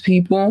with these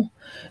people.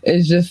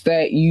 It's just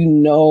that you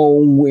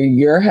know where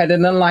you're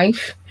headed in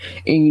life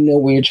and you know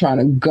where you're trying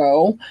to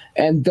go.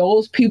 And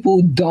those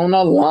people don't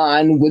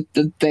align with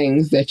the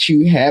things that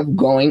you have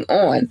going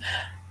on.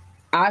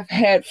 I've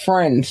had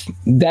friends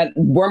that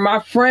were my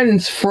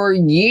friends for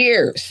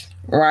years,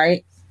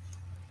 right?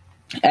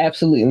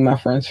 Absolutely my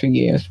friends for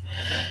years.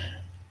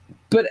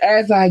 But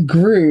as I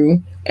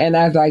grew and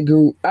as I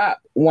grew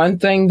up, one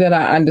thing that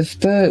I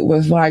understood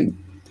was like,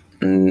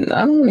 I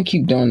don't want to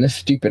keep doing this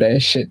stupid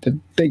ass shit that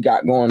they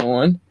got going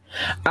on.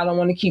 I don't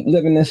want to keep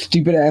living this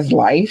stupid ass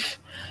life.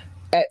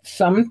 At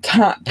some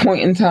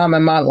point in time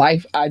in my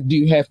life, I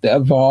do have to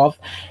evolve,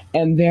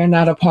 and they're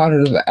not a part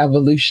of the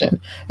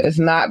evolution. It's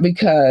not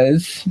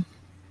because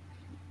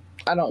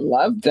I don't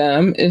love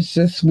them. It's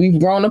just we've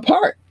grown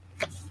apart.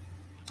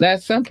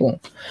 That's simple.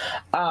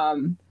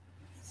 And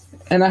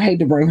I hate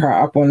to bring her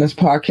up on this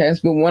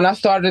podcast, but when I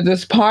started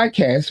this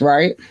podcast,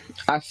 right,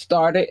 I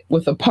started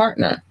with a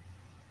partner.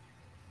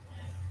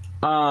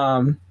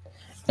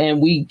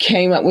 And we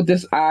came up with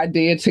this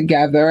idea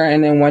together,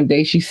 and then one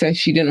day she said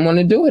she didn't want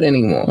to do it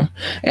anymore.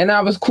 And I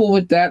was cool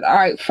with that. All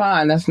right,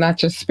 fine. That's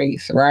not your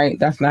space, right?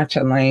 That's not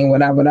your lane,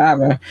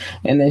 whatever.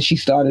 And then she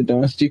started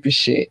doing stupid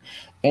shit.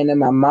 And in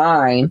my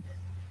mind,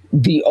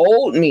 the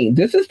old me,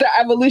 this is the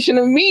evolution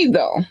of me,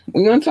 though.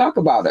 We're going to talk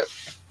about it.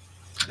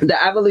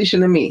 The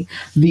evolution of me.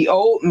 The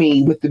old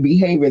me with the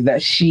behavior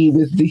that she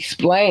was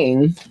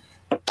displaying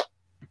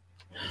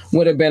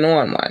would have been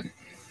on one.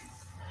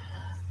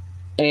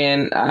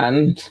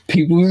 And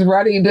people was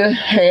ready to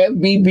have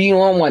me be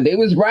on one. They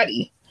was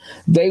ready.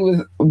 They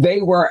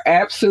were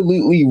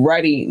absolutely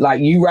ready.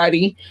 Like, you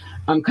ready?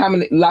 I'm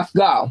coming. Let's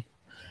go.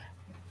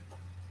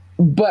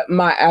 But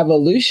my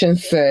evolution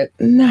said,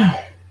 no,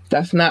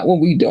 that's not what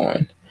we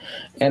doing.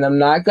 And I'm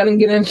not going to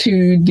get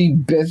into the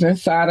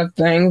business side of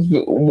things.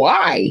 But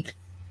why?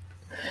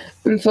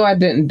 And so I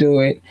didn't do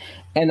it.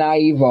 And I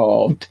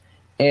evolved.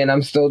 And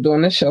I'm still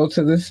doing the show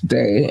to this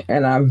day.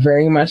 And I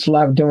very much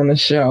love doing the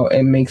show.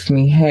 It makes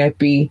me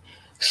happy.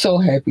 So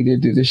happy to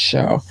do the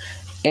show.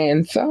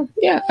 And so,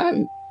 yeah,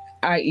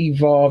 I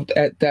evolved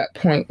at that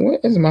point. Where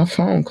is my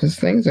phone? Because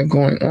things are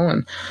going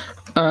on.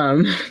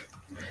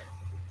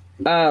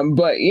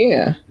 But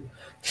yeah,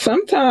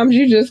 sometimes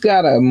you just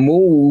got to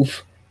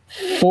move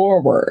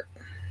forward.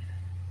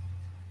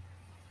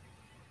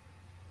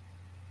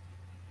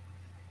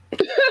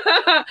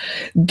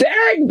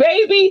 Derek,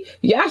 baby.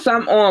 Yes,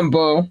 I'm on,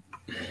 boo.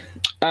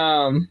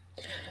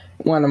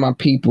 One of my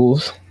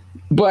peoples.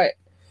 But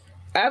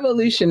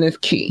evolution is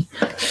key.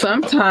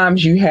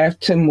 Sometimes you have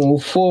to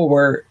move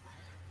forward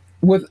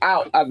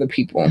without other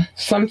people.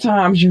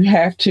 Sometimes you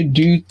have to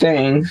do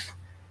things.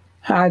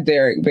 Hi,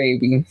 Derek,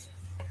 baby.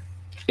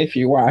 If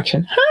you're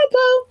watching.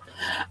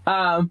 Hi,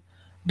 boo.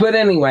 But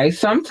anyway,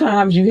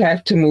 sometimes you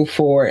have to move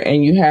forward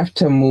and you have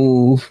to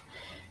move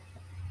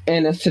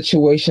in a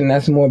situation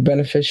that's more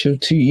beneficial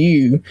to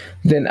you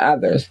than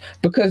others.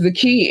 Because the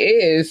key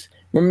is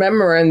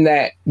remembering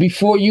that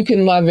before you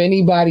can love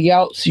anybody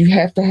else, you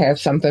have to have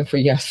something for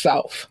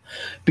yourself.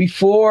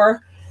 Before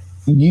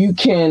you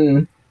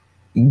can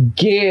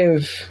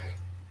give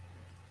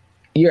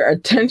your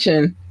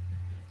attention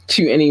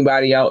to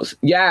anybody else.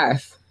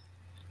 Yes.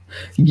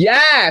 Wait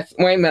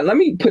a minute. Let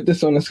me put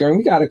this on the screen.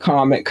 We got a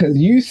comment because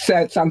you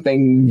said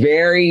something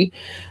very,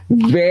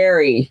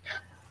 very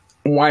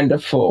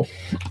wonderful.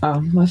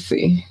 Let's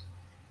see.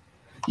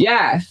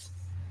 Yes.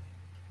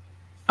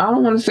 I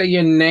don't want to say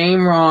your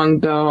name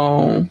wrong,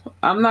 though.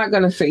 I'm not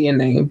going to say your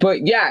name.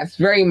 But yes,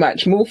 very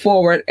much. Move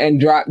forward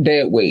and drop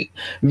dead weight.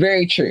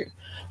 Very true.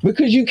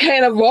 Because you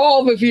can't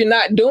evolve if you're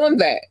not doing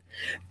that.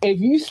 If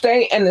you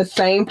stay in the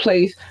same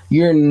place,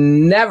 you're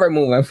never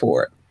moving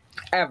forward.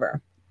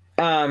 Ever.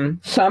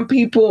 Some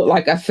people,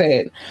 like I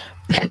said,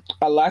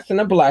 a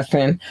lesson, a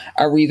blessing,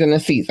 a reason, a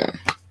season.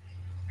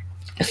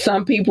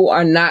 Some people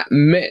are not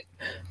meant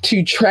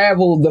to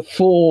travel the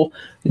full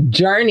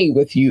journey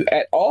with you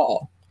at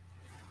all.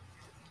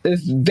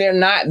 They're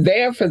not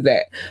there for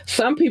that.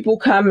 Some people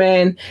come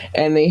in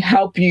and they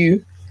help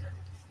you.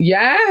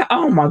 Yeah.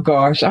 Oh my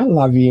gosh. I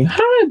love you.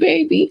 Hi,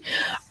 baby.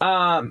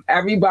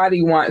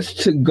 Everybody wants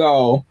to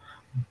go,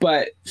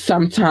 but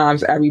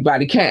sometimes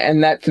everybody can't.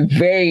 And that's a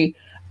very,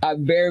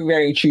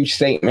 very true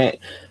statement.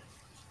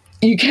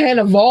 You can't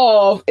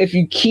evolve if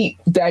you keep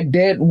that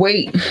dead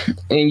weight,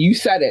 and you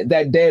said it,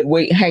 that dead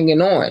weight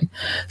hanging on.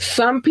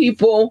 Some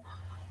people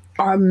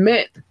are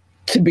meant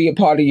to be a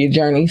part of your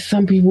journey.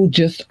 Some people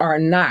just are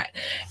not.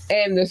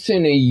 And the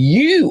sooner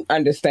you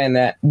understand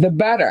that, the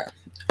better.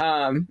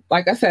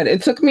 Like I said,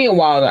 it took me a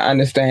while to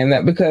understand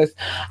that because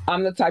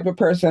I'm the type of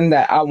person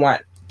that I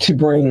want to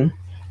bring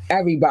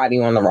everybody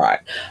on the ride.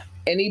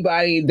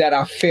 Anybody that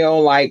I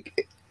feel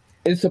like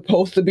is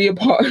supposed to be a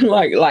part,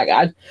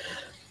 I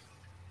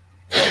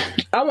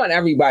want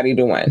everybody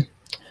to win.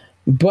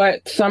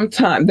 But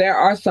sometimes there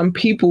are some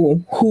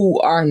people who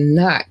are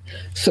not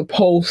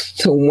supposed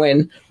to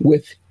win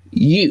with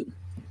you.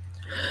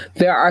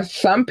 There are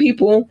some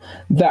people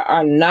that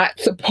are not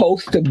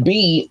supposed to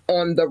be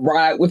on the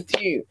ride with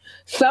you.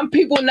 Some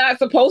people not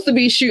supposed to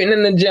be shooting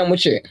in the gym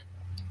with you.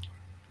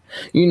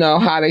 You know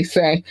how they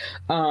say,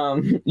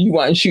 you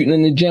wasn't shooting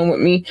in the gym with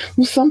me.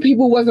 Well, some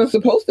people wasn't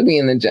supposed to be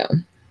in the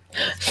gym.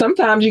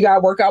 Sometimes you got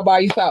to work out by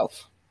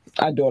yourself.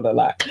 I do it a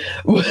lot.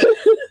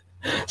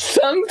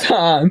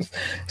 Sometimes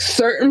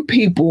certain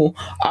people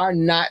are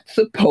not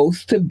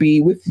supposed to be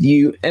with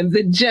you in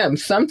the gym.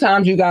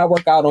 Sometimes you got to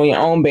work out on your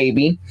own,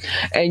 baby.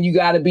 And you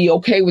got to be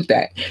okay with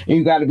that. And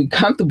you got to be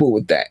comfortable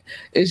with that.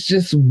 It's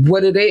just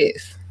what it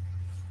is.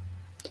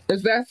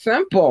 It's that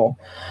simple.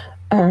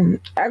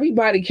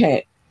 Everybody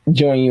can't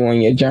join you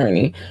on your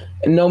journey,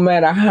 no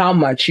matter how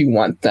much you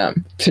want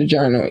them to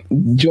join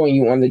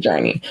you on the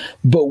journey.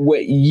 But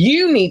what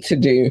you need to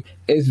do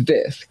is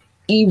this: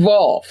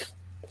 evolve.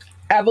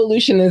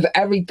 Evolution is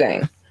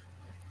everything.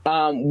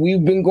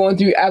 We've been going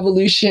through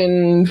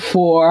evolution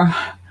for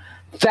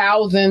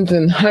thousands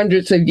and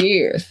hundreds of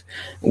years.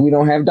 We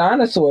don't have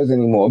dinosaurs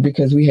anymore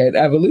because we had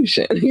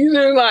evolution. You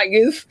know, like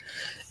it's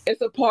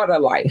a part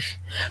of life.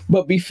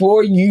 But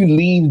before you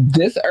leave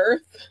this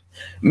earth,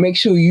 make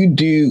sure you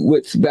do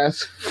what's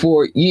best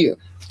for you.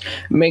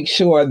 Make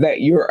sure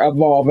that you're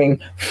evolving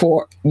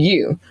for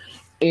you.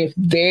 If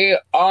they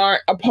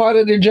aren't a part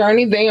of the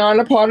journey, they aren't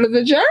a part of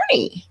the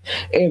journey.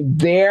 If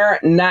they're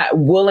not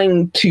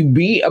willing to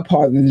be a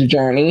part of the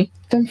journey,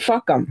 then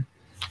fuck them.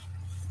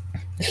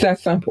 It's that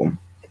simple.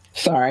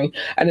 Sorry,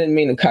 I didn't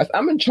mean to cuss.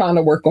 I've been trying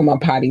to work on my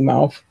potty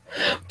mouth.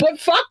 But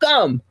fuck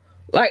them.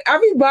 Like,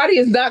 everybody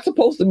is not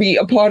supposed to be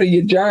a part of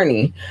your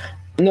journey,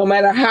 no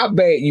matter how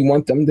bad you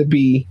want them to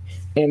be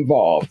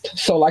involved.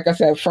 So like I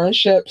said,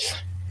 friendships,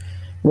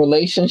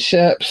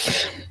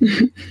 relationships,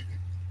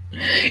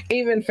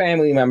 even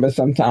family members,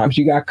 sometimes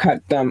you got to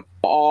cut them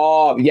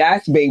off.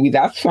 Yes, baby,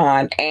 that's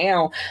fine.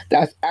 And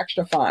that's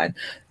extra fine.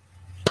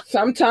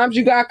 Sometimes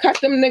you got to cut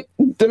them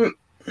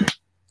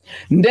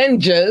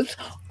ninjas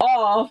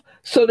off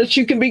so that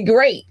you can be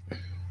great.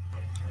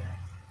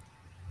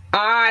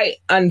 I,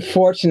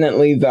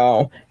 unfortunately,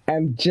 though,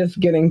 am just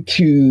getting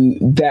to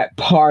that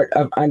part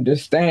of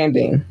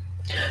understanding.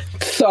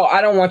 So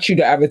I don't want you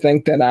to ever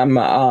think that I'm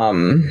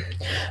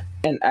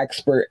an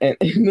expert. And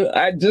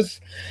I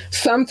just,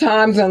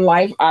 sometimes in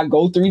life, I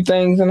go through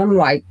things and I'm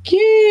like,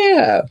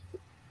 yeah,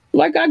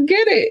 like I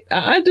get it.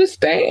 I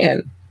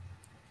understand.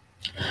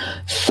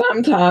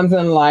 Sometimes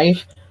in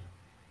life,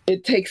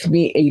 it takes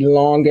me a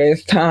long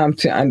ass time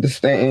to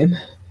understand.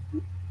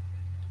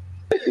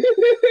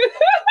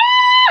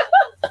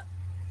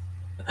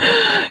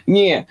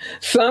 Yeah,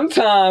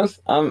 sometimes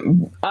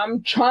I'm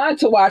trying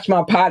to watch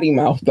my potty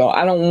mouth, though.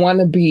 I don't want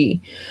to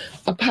be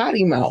a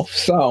potty mouth.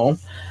 So,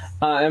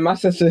 and my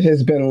sister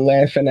has been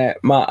laughing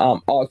at my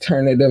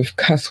alternative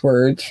cuss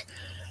words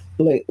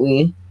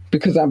lately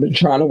because I've been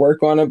trying to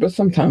work on it, but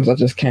sometimes I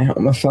just can't help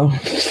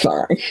myself.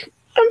 Sorry.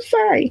 I'm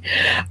sorry.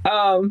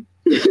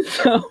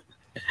 So,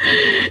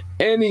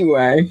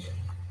 anyway.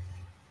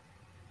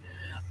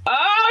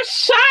 Oh,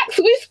 shucks,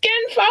 we skin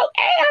folk.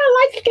 Hey,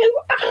 I like skin.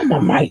 Oh, my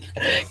mic.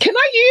 Can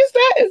I use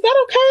that? Is that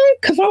okay?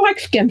 Because I like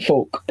skin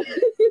folk.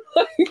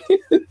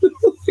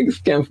 Like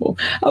skin folk.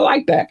 I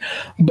like that.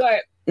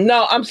 But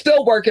no, I'm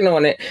still working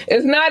on it.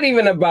 It's not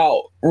even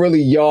about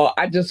really y'all.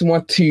 I just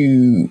want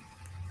to,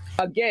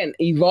 again,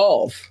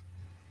 evolve.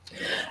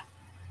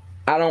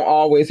 I don't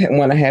always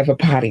want to have a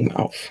potty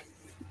mouth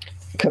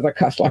because I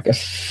cuss like a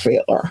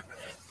sailor.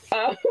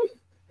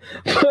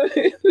 But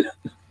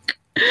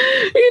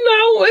you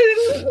know,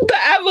 it's the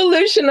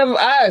evolution of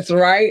us,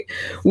 right?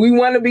 We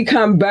want to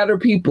become better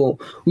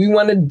people. We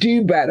want to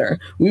do better.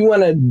 We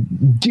want to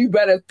do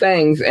better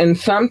things. And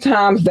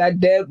sometimes that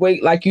dead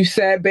weight, like you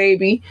said,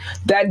 baby,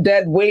 that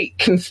dead weight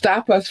can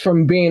stop us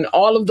from being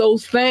all of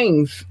those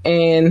things.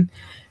 And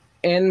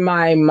in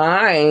my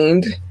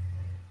mind,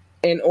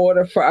 in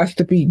order for us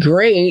to be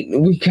great,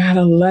 we got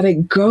to let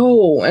it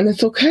go. And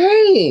it's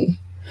okay.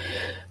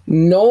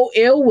 No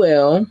ill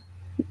will,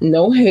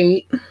 no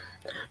hate.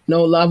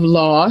 No love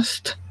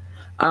lost.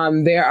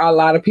 There are a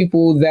lot of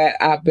people that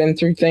I've been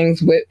through things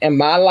with in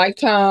my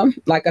lifetime.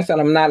 Like I said,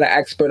 I'm not an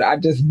expert.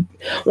 I'm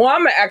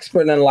an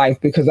expert in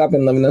life because I've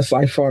been living this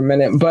life for a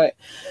minute. But,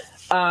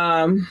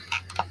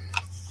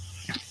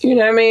 you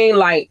know what I mean?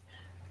 Like,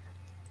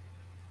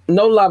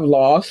 no love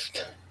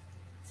lost.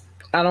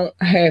 I don't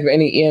have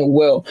any ill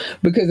will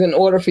because in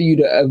order for you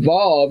to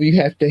evolve, you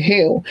have to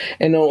heal.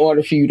 And in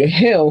order for you to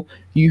heal,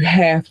 you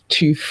have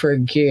to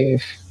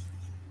forgive.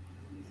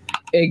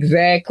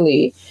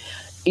 Exactly.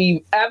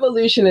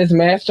 Evolution is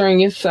mastering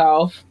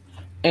yourself,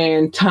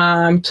 and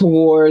time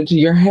towards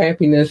your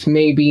happiness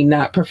may be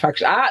not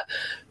perfection.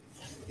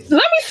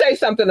 me say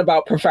something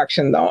about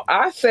perfection, though.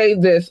 I say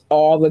this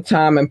all the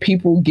time, and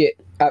people get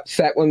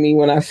upset with me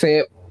when I say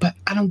it, but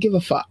I don't give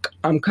a fuck.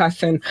 I'm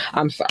cussing.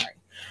 I'm sorry.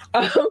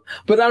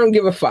 But I don't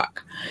give a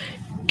fuck.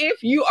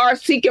 If you are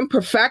seeking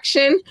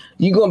perfection,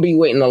 you're going to be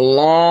waiting a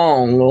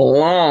long,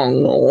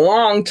 long,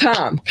 long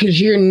time because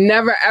you're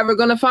never, ever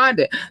going to find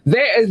it.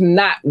 There is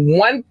not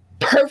one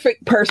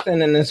perfect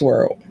person in this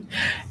world.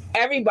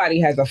 Everybody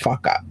has a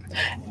fuck up.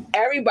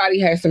 Everybody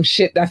has some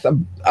shit that's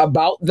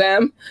about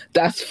them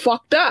that's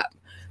fucked up.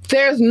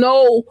 There's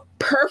no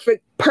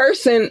perfect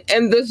person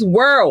in this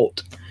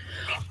world.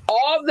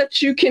 All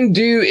that you can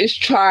do is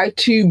try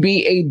to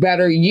be a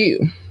better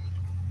you.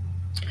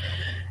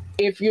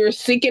 If you're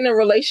seeking a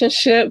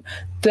relationship,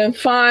 then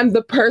find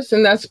the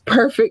person that's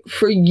perfect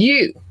for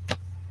you.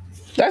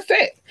 That's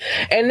it.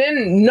 And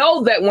then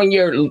know that when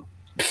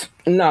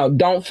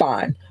don't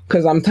find,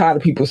 because I'm tired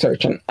of people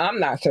searching. I'm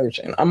not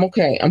searching. I'm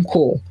okay. I'm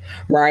cool.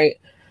 Right?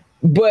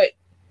 But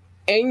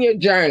in your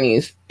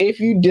journeys, if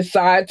you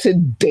decide to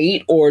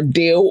date or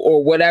deal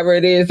or whatever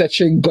it is that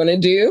you're going to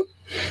do,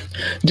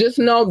 just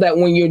know that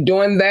when you're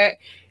doing that,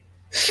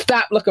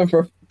 stop looking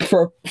for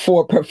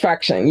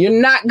perfection.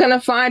 You're not going to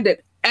find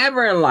it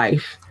ever in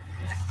life.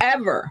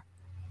 Ever.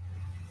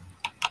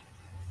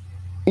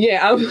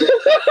 Yeah,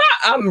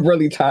 I'm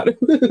really tired of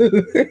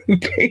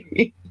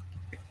it.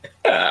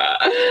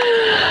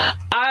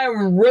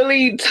 I'm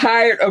really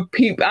tired of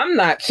people. I'm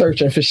not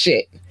searching for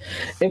shit.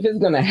 If it's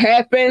gonna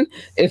happen,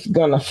 it's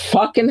gonna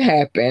fucking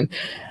happen.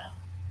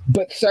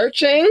 But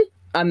searching,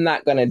 I'm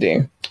not gonna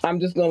do. I'm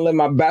just gonna live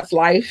my best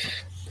life,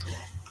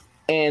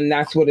 and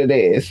that's what it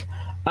is.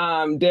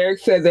 Derek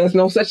said there's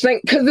no such thing,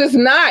 because it's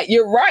not.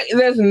 You're right.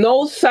 There's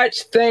no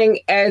such thing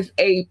as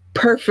a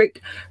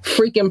perfect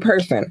freaking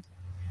person.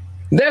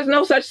 There's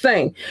no such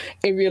thing.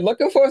 If you're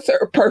looking for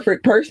a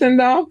perfect person,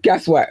 though,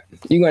 guess what?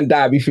 You're going to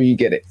die before you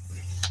get it.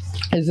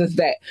 It's just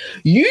that.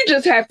 You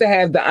just have to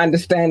have the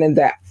understanding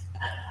that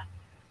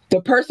the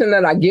person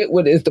that I get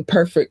with is the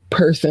perfect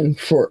person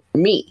for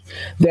me.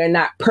 They're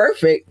not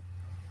perfect.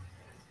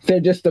 They're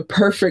just the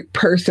perfect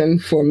person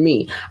for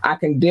me. I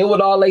can deal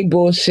with all they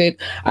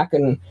bullshit. I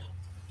can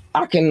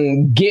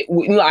get,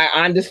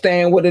 I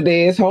understand what it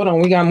is. Hold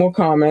on, we got more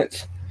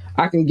comments.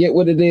 I can get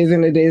what it is,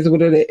 and it is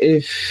what it is.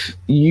 If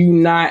you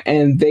not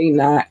and they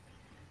not,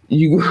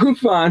 you will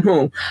find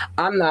whom.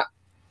 I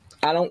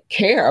don't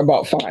care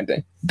about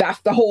finding. That's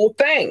the whole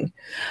thing.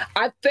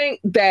 I think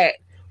that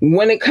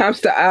when it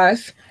comes to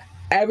us,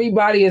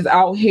 everybody is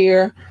out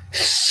here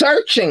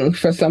searching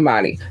for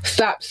somebody.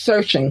 Stop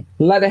searching.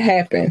 Let it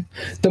happen.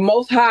 The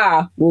Most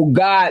High will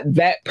guide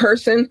that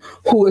person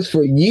who is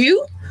for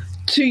you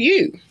to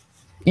you.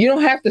 You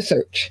don't have to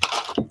search.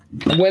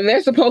 When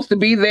they're supposed to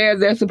be there,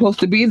 they're supposed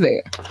to be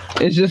there.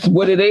 It's just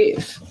what it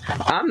is.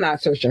 I'm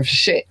not searching for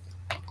shit.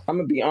 I'm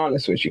going to be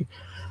honest with you.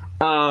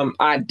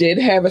 I did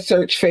have a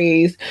search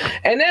phase.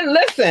 And then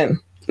listen,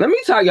 let me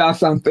tell y'all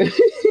something.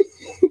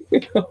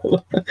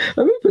 Let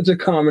me put your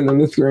comment on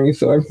the screen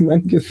so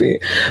everyone can see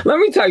it. Let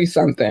me tell you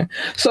something.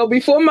 So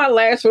before my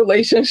last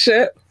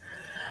relationship,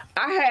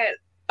 I had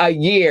a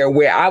year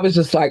where I was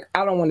just like,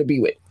 I don't want to be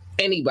with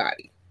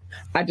anybody.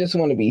 I just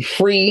want to be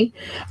free.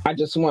 I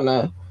just want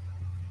to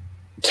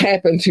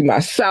tap into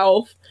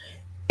myself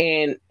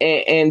and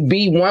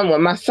be one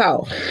with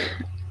myself.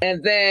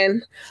 And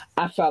then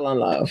I fell in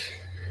love.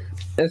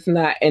 It's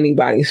not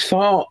anybody's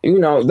fault.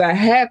 That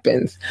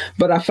happens.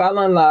 But I fell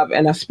in love,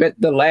 and I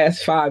spent the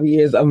last 5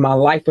 years of my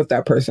life with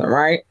that person,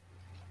 right?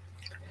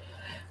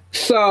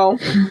 So,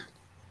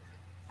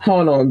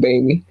 hold on,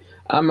 baby.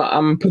 I'm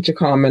going to put your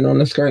comment on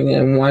the screen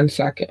in 1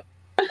 second.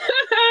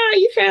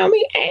 You found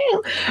me?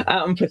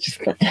 I'm put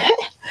your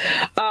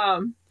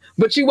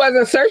but you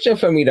wasn't searching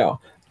for me, though.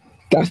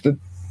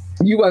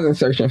 You wasn't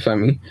searching for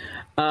me.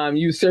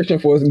 You were searching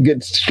for a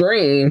good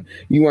stream.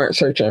 You weren't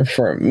searching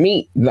for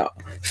me, though.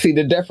 See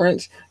the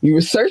difference? You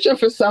were searching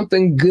for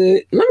something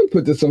good. Let me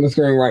put this on the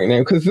screen right now,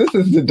 because this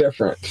is the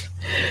difference.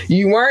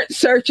 You weren't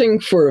searching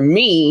for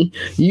me.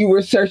 You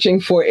were searching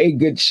for a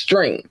good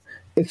stream.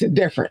 It's a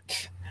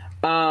difference.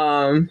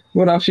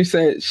 What else you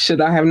said?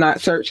 Should I have not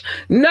searched?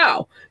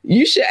 No,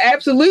 you should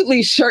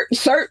absolutely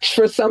search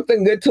for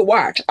something good to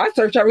watch. I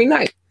search every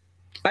night.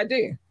 I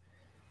do.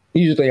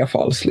 Usually I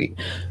fall asleep.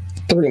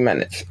 3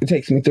 minutes. It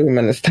takes me 3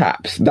 minutes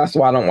tops. That's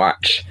why I don't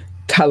watch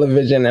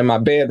television in my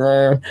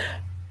bedroom.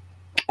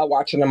 I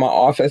watch it in my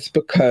office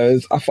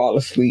because I fall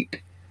asleep.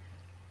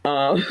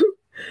 3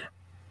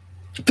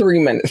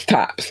 minutes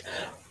tops.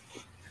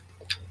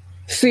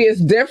 See,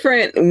 it's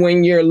different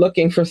when you're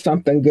looking for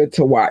something good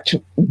to watch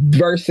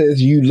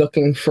versus you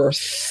looking for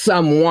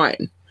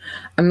someone.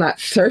 I'm not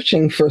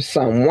searching for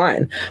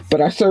someone,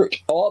 but I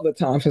search all the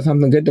time for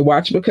something good to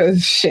watch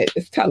because shit,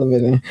 it's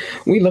television.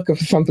 We looking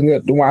for something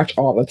good to watch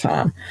all the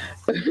time.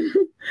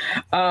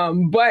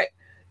 But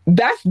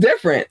that's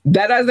different.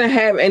 That doesn't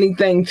have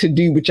anything to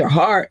do with your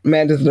heart,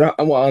 man.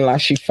 Well,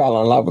 unless you fell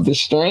in love with the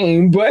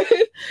stream, but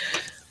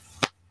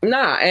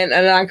Nah, and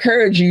I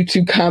encourage you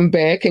to come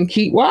back and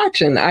keep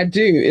watching. I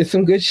do. It's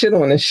some good shit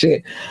on this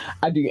shit.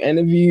 I do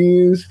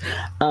interviews.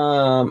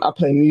 I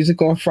play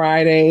music on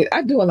Friday.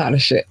 I do a lot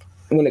of shit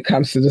when it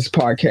comes to this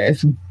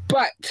podcast.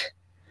 But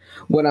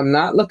what I'm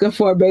not looking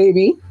for,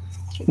 baby,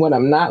 what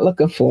I'm not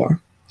looking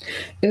for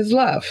is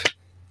love.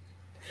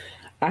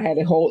 I had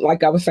a whole,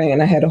 like I was saying,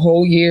 I had a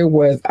whole year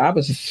where I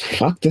was just,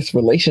 fuck this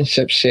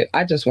relationship shit.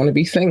 I just want to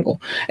be single.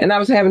 And I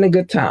was having a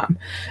good time.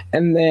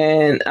 And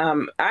then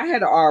I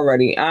had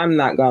already, I'm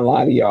not going to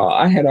lie to y'all,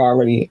 I had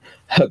already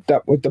hooked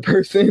up with the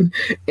person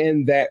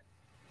in that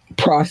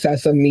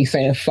process of me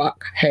saying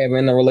fuck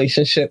having a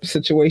relationship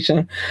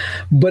situation.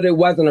 But it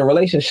wasn't a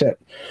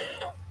relationship.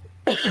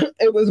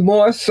 It was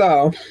more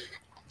so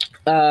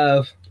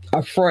of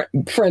a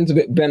friends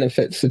with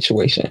benefits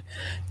situation.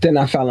 Then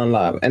I fell in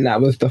love, and that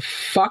was the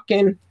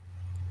fucking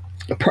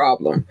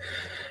problem.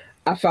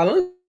 I fell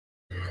in,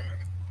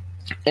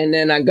 and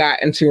then I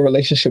got into a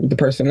relationship with the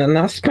person, and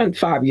I spent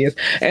 5 years.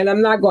 And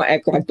I'm not going to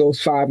act like those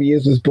 5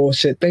 years was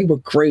bullshit. They were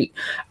great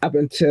up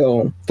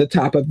until the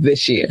top of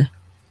this year.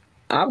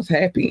 I was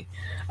happy,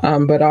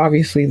 but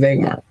obviously they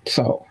weren't.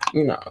 So,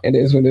 you know, it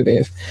is what it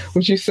is.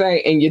 What you say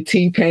in your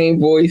T-Pain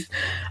voice,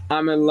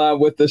 I'm in love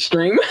with the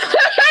stream.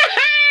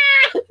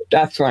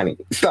 That's funny.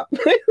 Stop.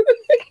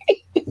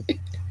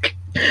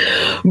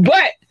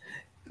 But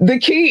the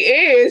key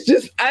is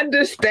just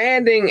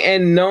understanding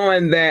and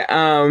knowing that,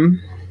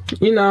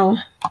 you know,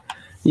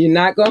 you're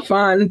not going to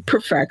find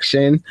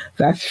perfection.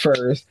 That's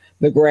first.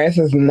 The grass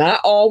is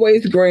not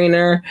always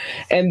greener.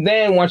 And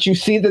then once you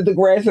see that the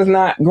grass is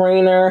not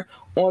greener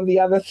on the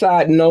other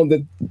side, know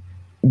that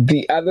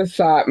the other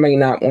side may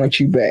not want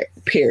you back,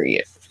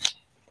 period.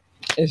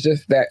 It's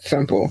just that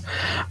simple.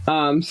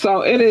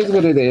 So it is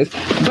what it is.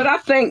 But I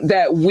think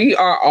that we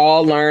are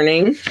all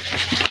learning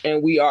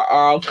and we are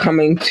all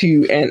coming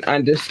to an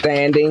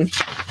understanding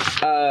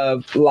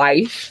of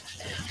life.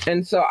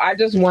 And so I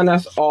just want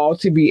us all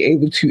to be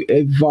able to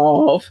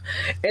evolve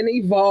and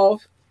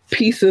evolve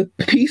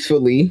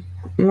peacefully.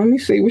 Let me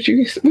see what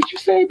you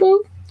say,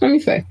 boo. Let me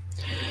say.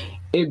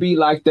 It be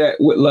like that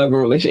with love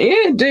and relationship.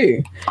 Yeah, it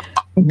do.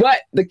 But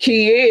the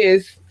key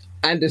is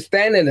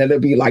understanding that it'll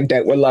be like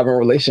that with love and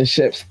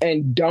relationships,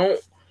 and don't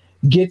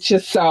get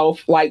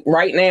yourself like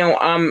right now.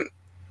 I'm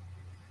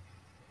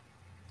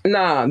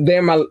gonna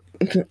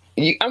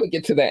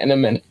get to that in a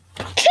minute.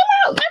 Chill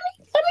out.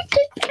 Let me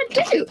get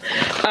that too.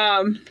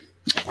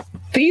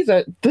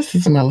 This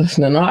is my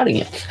listening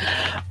audience.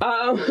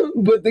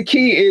 But the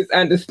key is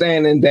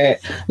understanding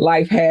that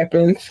life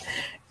happens,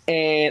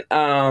 and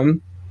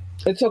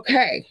it's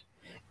okay.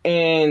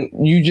 And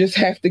you just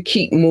have to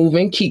keep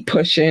moving, keep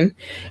pushing,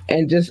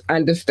 and just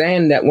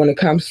understand that when it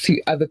comes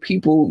to other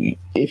people,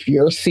 if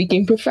you're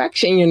seeking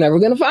perfection, you're never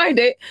going to find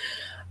it.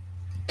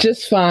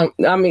 Just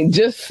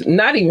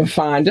not even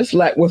find, just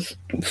let what's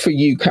for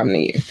you come to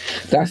you.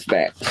 That's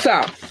that.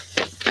 So,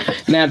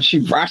 now that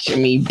you're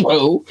rushing me,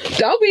 boo,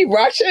 don't be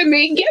rushing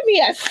me. Give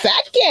me a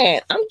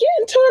second. I'm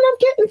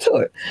getting to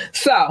it.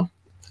 So,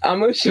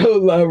 I'm going to show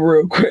love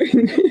real quick.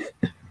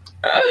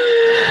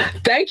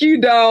 Thank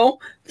you,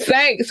 doll.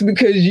 Thanks,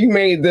 because you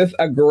made this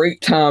a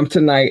great time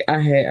tonight.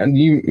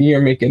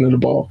 You're making it a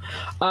ball.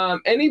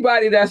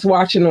 Anybody that's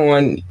watching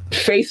on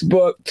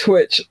Facebook,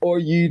 Twitch, or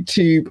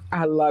YouTube,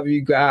 I love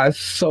you guys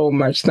so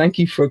much. Thank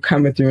you for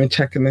coming through and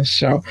checking this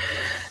show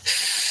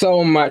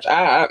so much.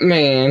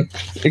 Man,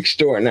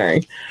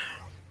 extraordinary.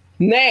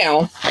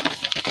 Now,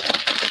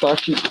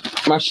 what you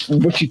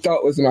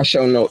thought was my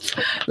show notes.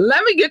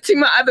 Let me get to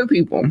my other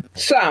people.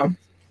 So,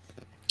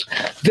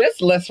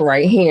 this list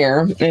right here,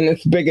 and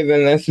it's bigger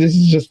than this. This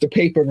is just the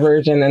paper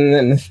version, and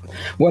then this,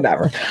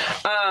 whatever.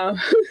 I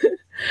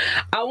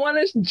want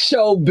to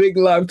show big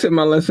love to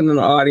my listening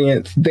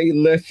audience. They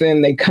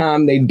listen, they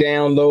come, they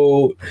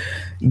download,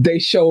 they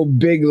show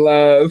big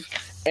love.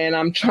 And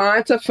I'm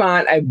trying to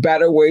find a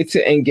better way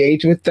to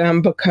engage with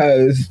them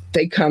because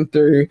they come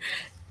through.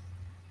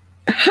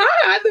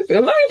 Hi,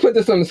 let me put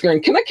this on the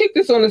screen. Can I kick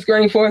this on the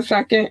screen for a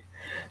second?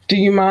 Do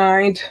you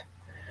mind?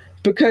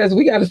 Because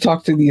we got to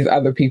talk to these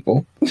other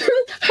people.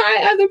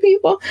 Hi, other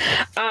people.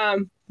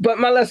 But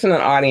my listening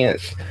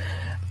audience,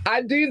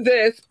 I do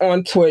this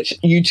on Twitch,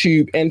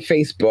 YouTube, and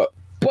Facebook.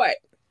 But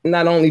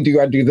not only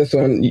do I do this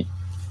on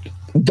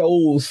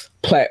those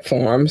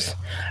platforms,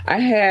 I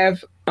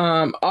have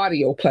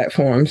audio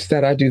platforms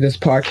that I do this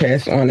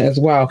podcast on as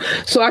well.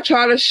 So I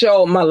try to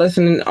show my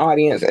listening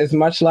audience as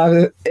much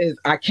love as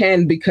I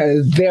can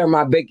because they're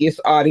my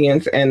biggest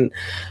audience and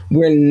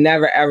we're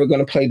never ever going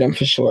to play them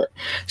for short.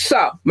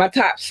 So my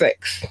top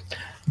 6,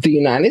 the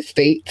United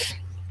States,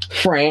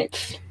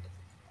 France,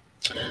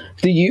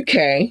 the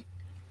UK,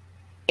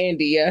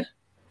 India,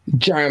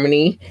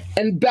 Germany,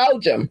 and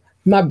Belgium.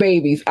 My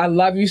babies, I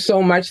love you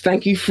so much.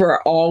 Thank you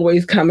for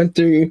always coming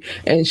through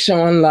and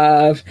showing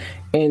love.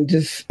 And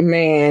just,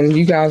 man,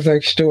 you guys are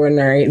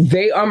extraordinary.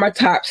 They are my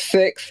top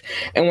 6.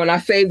 And when I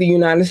say the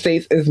United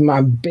States is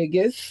my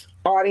biggest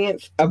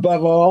audience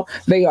above all,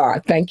 they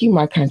are. Thank you,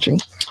 my country.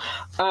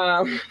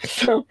 But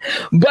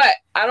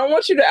I don't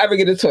want you to ever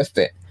get it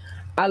twisted.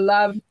 I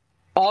love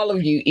all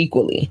of you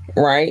equally,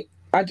 right?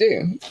 I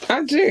do.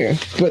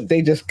 But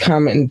they just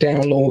come and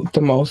download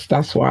the most.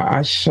 That's why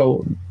I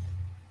show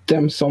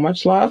them so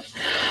much love.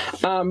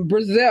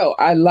 Brazil,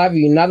 I love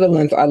you.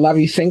 Netherlands, I love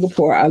you.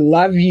 Singapore, I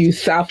love you.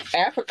 South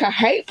Africa,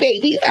 hey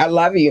babies, I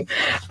love you.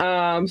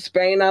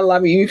 Spain, I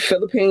love you.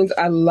 Philippines,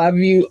 I love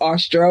you.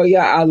 Australia,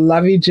 I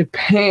love you.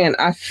 Japan,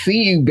 I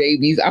see you,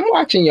 babies. I'm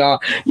watching y'all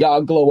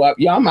glow up.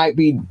 Y'all might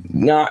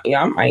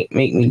make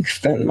me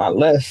extend my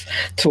list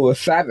to a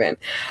 7.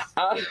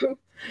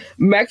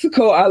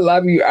 Mexico, I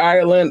love you.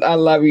 Ireland, I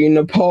love you.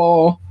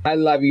 Nepal, I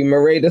love you.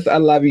 Mauritius, I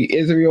love you.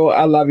 Israel,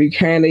 I love you.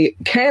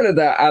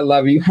 Canada, I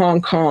love you.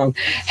 Hong Kong,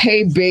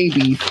 hey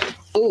babies.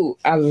 Ooh,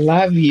 I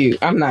love you.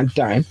 I'm not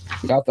done.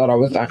 Y'all thought I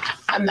was done.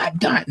 I'm not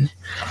done.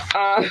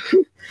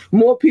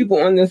 More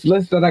people on this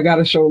list that I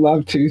gotta show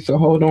love to. So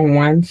hold on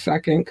 1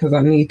 second, because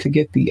I need to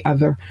get the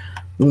other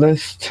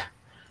list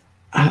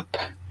up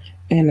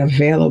and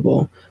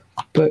available.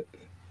 But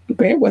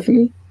bear with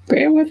me.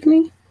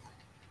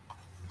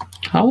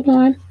 Hold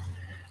on.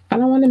 I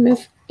don't want to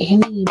miss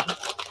any.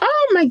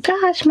 Oh my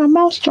gosh, my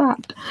mouse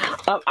dropped.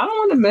 I don't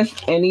want to miss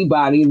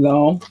anybody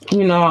though.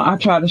 I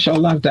try to show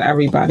love to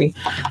everybody.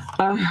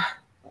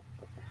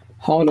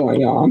 Hold on,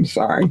 y'all. I'm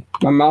sorry.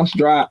 My mouse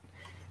dropped.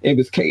 It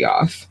was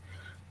chaos.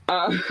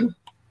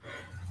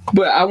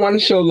 But I want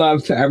to show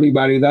love to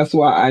everybody. That's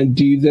why I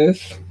do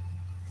this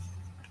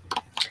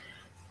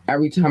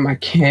every time I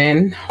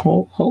can.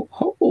 Because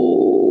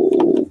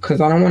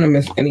I don't want to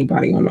miss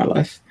anybody on my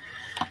list.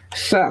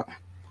 So,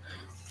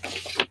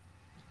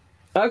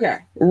 okay,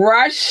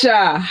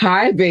 Russia.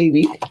 Hi,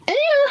 baby.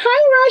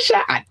 Hi,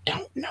 Russia. I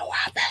don't know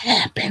how that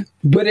happened,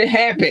 but it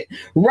happened.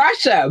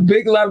 Russia,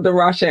 big love to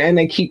Russia, and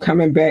they keep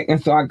coming back,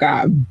 and so I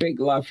got big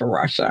love for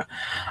Russia.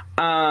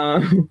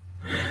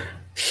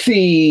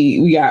 See,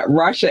 we got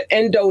Russia,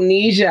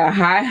 Indonesia.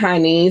 Hi,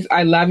 honeys.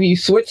 I love you.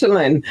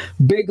 Switzerland,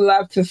 big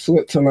love to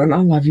Switzerland. I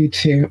love you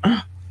too.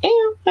 I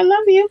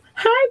love you.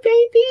 Hi,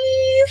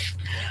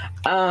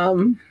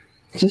 babies.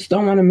 Just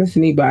don't want to miss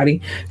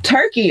anybody.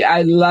 Turkey,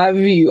 I love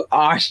you.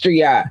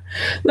 Austria.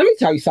 Let me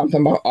tell you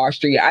something about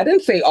Austria. I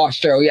didn't say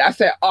Australia. I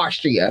said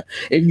Austria.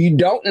 If you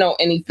don't know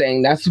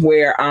anything, that's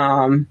where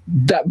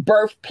the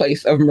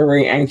birthplace of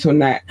Marie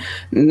Antoinette.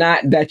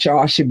 Not that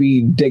y'all should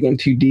be digging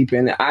too deep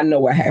in it. I know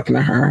what happened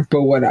to her,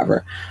 but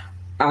whatever.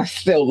 I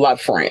still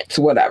love France.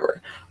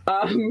 Whatever.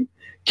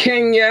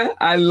 Kenya,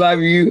 I love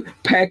you.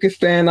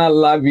 Pakistan, I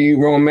love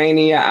you.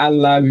 Romania, I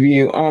love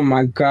you. Oh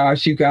my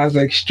gosh, you guys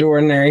are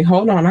extraordinary.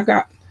 Hold on,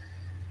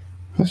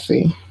 let's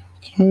see.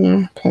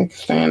 Kenya,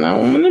 Pakistan, I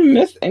don't want to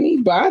miss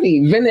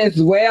anybody.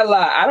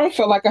 Venezuela, I don't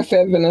feel like I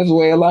said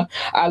Venezuela.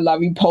 I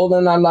love you.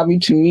 Poland, I love you.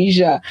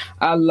 Tunisia,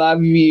 I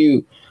love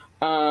you.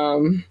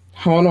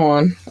 Hold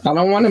on. I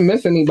don't want to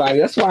miss anybody.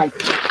 That's why I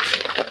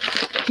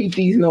keep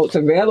these notes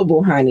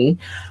available, honey.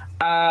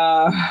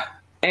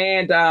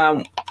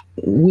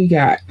 We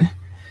got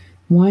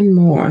one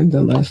more on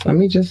the list. Let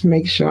me just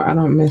make sure I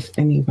don't miss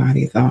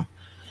anybody, though.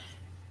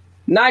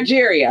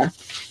 Nigeria.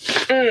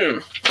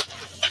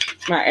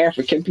 My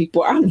African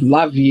people, I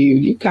love you.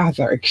 You guys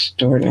are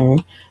extraordinary.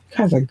 You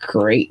guys are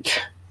great.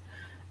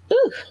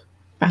 Ooh,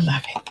 I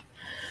love it.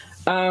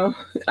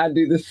 I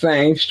do the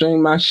same.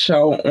 Stream my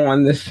show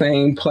on the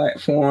same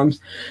platforms.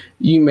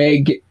 You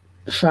may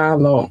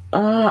follow.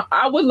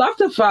 I would love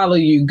to follow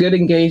you. Good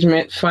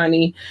engagement,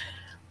 funny.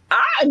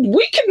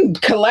 We can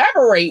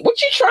collaborate. What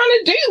you trying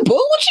to do, boo?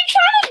 What you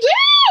trying to do?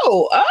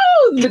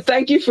 Oh, but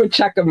thank you for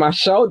checking my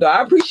show, though.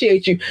 I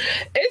appreciate you.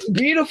 It's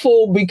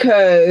beautiful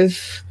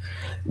because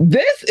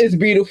this is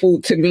beautiful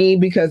to me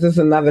because there's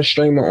another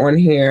streamer on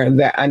here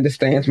that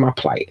understands my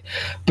plight.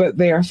 But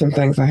there are some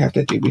things I have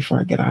to do before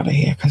I get out of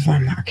here because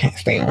I can't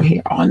stay on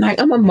here all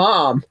night. I'm a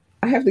mom.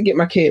 I have to get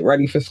my kid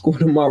ready for school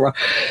tomorrow.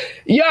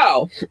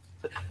 Yo,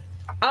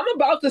 I'm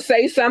about to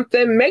say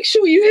something. Make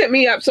sure you hit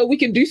me up so we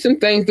can do some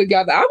things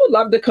together. I would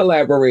love to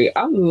collaborate.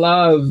 I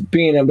love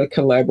being able to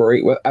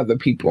collaborate with other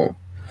people.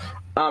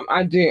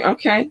 I do.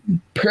 Okay.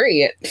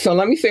 Period. So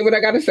let me say what I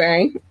got to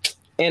say.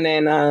 And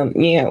then,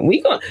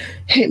 we gonna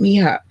hit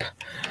me up.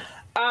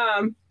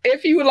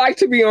 If you would like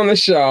to be on the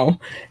show,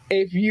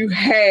 if you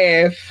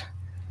have,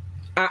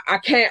 I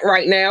can't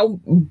right now,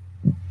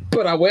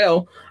 but I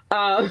will.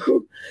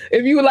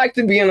 If you would like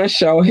to be on a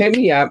show, hit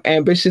me up,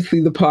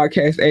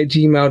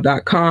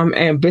 ambitiouslythepodcast@gmail.com,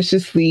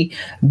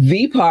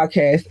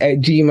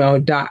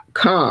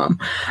 ambitiouslythepodcast@gmail.com.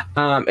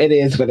 It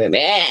is what it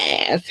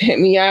is. Hit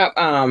me up.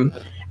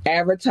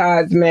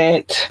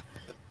 Advertisement.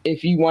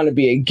 If you want to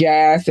be a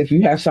guest, if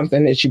you have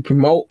something that you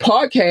promote,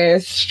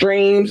 podcasts,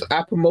 streams,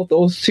 I promote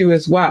those too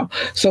as well.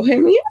 So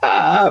hit me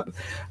up.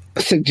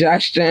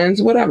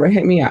 Suggestions, whatever,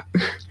 hit me up.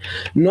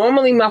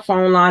 Normally my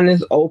phone line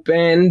is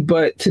open,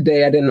 but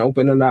today I didn't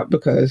open it up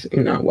because,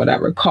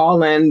 whatever.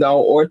 Call in though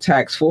or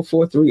text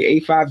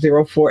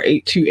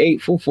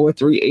 443-850-4828,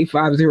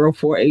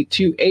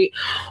 443-850-4828,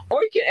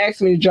 or you can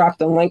ask me to drop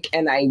the link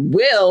and I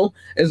will,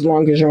 as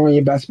long as you're on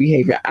your best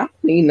behavior. I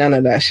don't need none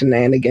of that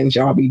shenanigans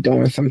y'all be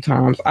doing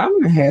sometimes. I'm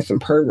gonna have some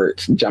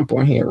perverts jump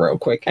on here real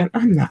quick and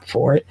I'm not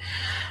for it.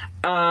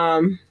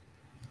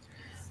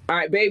 All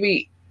right,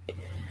 baby.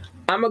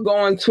 I'm gonna go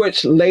on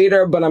Twitch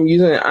later, but I'm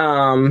using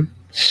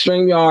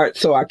StreamYard,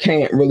 so I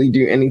can't really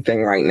do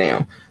anything right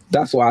now.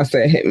 That's why I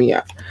said hit me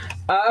up.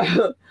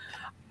 I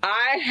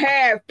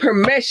have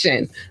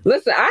permission.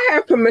 Listen, I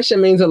have permission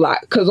means a lot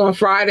because on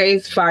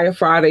Fridays, Fire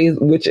Fridays,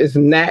 which is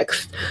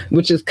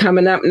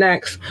coming up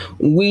next,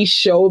 we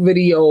show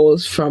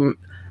videos from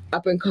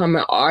up and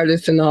coming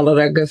artists and all of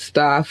that good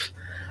stuff.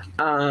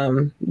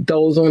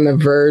 Those on the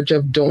verge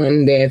of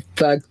doing their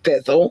thug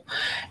thizzle.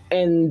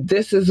 And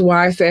this is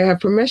why I say I have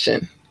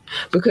permission.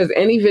 Because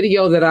any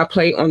video that I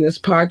play on this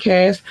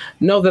podcast,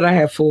 know that I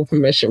have full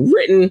permission.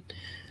 Written,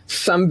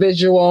 some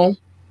visual,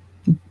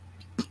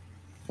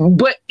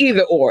 but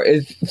either or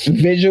is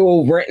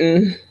visual,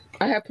 written.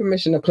 I have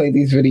permission to play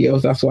these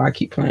videos. That's why I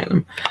keep playing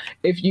them.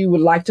 If you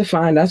would like to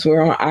find us,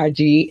 we're on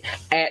IG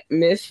at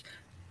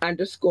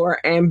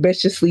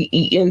Miss_ambitiously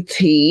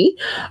ENT.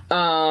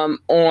 On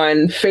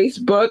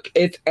Facebook,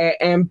 it's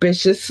at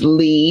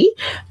Ambitiously.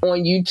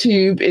 On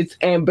YouTube, it's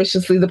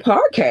Ambitiously the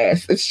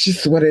Podcast. It's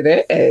just what it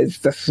is.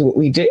 That's what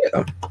we do.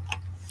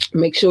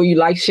 Make sure you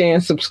like, share,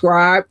 and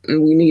subscribe.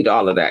 And we need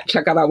all of that.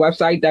 Check out our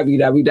website,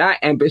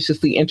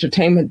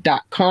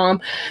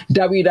 www.ambitiouslyentertainment.com,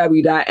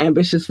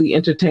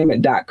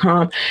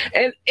 www.ambitiouslyentertainment.com.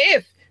 And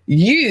if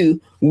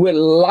you would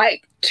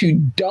like to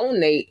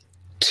donate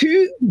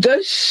to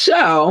the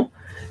show,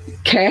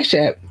 Cash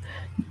App,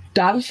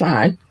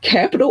 $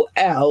 capital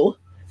L,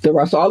 the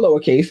rest all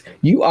lowercase,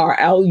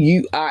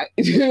 URLUI. I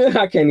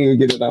can't even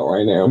get it out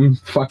right now. I'm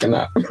fucking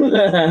up.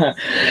 $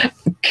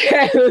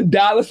 capital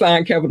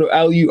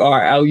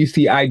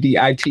LURLUCIDITY.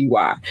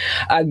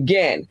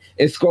 Again,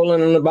 it's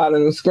scrolling on the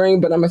bottom of the screen,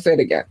 but I'm going to say it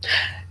again.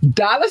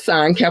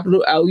 $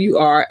 capital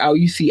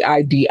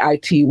LURLUCIDITY.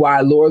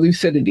 Lore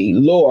Lucidity.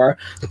 Lore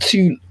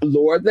to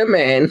lure them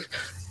in.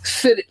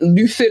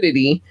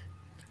 Lucidity.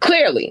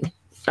 Clearly.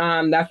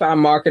 That's our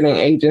marketing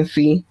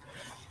agency.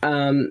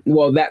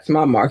 Well, that's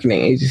my marketing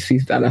agency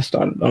that I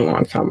started a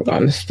long time ago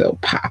and it's still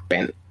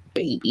popping,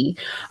 baby.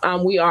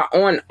 We are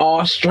on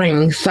all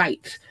streaming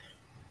sites.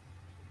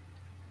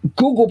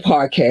 Google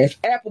Podcasts,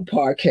 Apple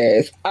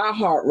Podcasts,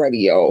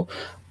 iHeartRadio,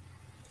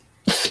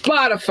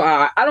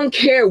 Spotify. I don't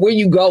care where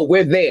you go,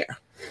 we're there.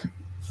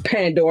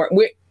 Pandora,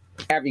 we're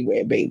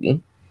everywhere,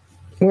 baby.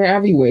 We're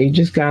everywhere. You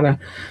just gotta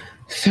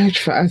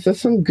search for us. There's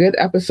some good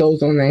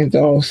episodes on there,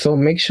 though, so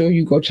make sure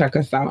you go check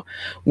us out.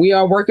 We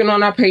are working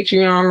on our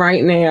Patreon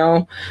right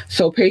now,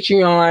 so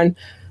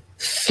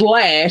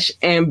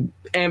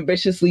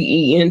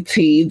Patreon/Ambitiously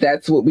ENT.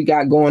 That's what we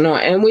got going on.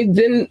 And we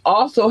didn't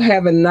also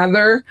have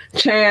another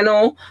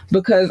channel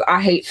because I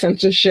hate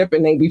censorship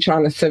and they be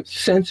trying to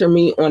censor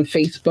me on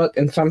Facebook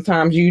and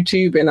sometimes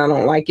YouTube, and I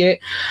don't like it.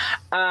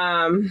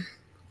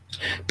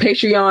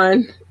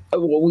 Patreon.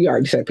 Well, we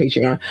already said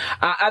Patreon.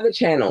 Our other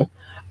channel.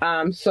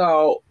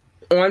 So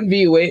on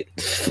View It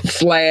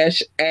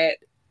 /@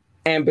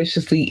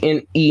 Ambitiously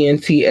in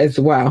ENT as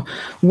well.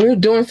 We're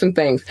doing some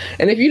things.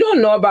 And if you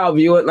don't know about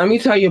View It, let me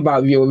tell you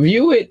about View It.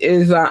 View It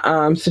is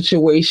a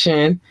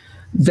situation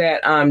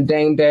that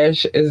Dame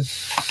Dash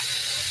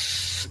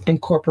is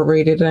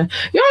incorporated in.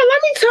 Y'all,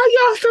 let me tell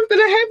y'all something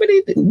that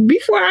happened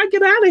before I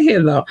get out of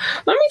here, though.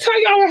 Let me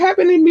tell y'all what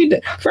happened to me.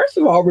 First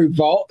of all,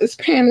 Revolt is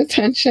paying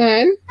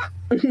attention.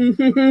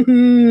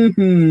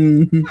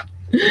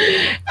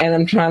 And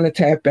I'm trying to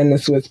tap into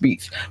Swiss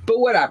Beats. But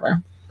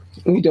whatever.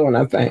 We doing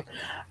our thing.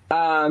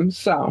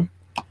 So,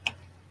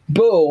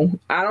 boo.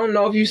 I don't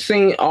know if you've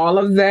seen all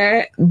of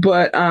that,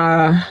 but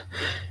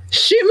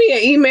shoot me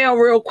an email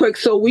real quick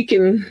so we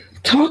can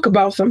talk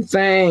about some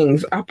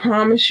things. I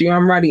promise you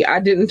I'm ready. I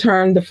didn't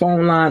turn the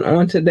phone line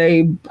on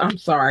today. I'm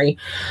sorry.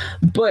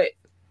 But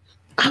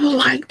I would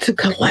like to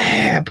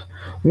collab.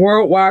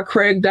 Worldwide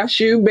Craig, that's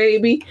you,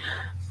 baby.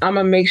 I'm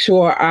going to make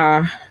sure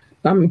I'm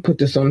going to put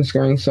this on the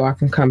screen so I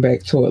can come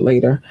back to it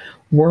later.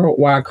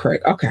 Worldwide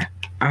Craig. Okay.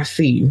 I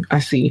see you.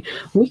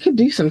 We could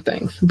do some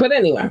things. But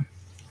anyway,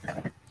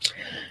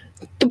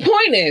 the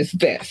point is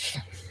this.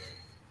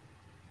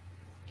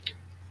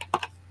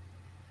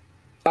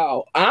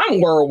 Oh,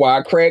 I'm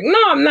Worldwide Craig. No,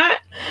 I'm not.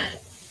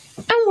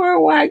 I'm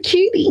Worldwide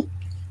Cutie.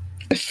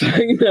 So,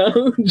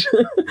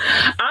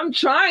 I'm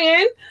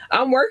trying.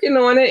 I'm working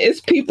on it.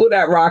 It's people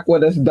that rock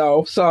with us,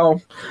 though. So,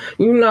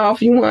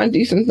 if you want to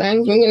do some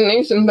things, we can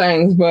do some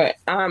things. But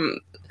I'm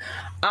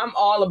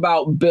all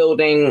about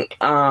building,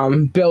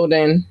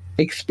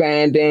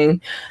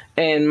 expanding.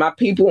 And my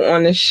people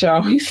on this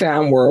show, he said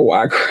I'm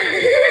Worldwide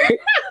Craig.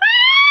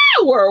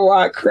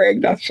 Worldwide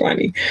Craig, that's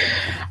funny.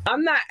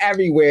 I'm not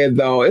everywhere,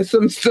 though. It's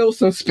still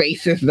some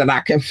spaces that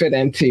I can fit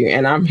into,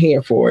 and I'm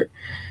here for it.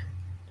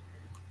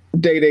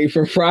 Day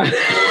from Friday.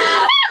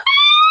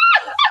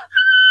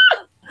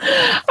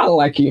 I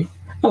like you.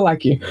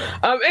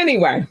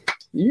 Anyway,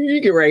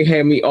 you get ready to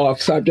have me off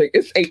subject.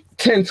 It's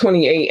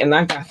 10:28 and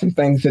I got some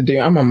things to do.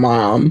 I'm a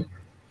mom.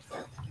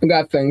 I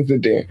got things to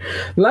do.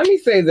 Let me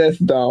say this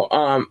though.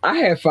 I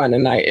had fun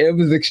tonight. It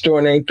was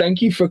extraordinary.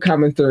 Thank you for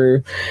coming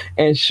through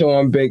and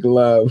showing big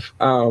love.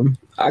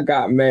 I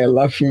got mad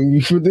love from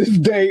you for this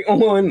day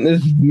on.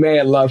 This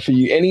mad love for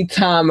you.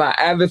 Anytime I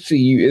ever see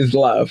you is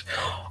love.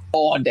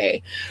 All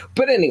day.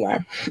 But anyway,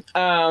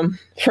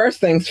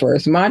 first things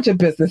first, mind your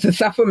business,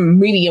 except for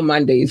Media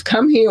Mondays.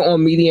 Come here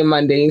on Media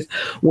Mondays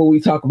where we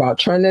talk about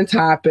trending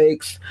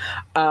topics.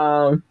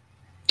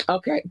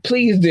 Okay,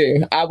 please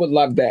do. I would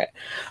love that.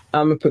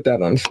 I'm going to put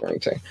that on the screen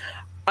too.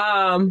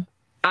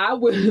 I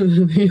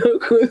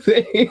would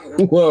say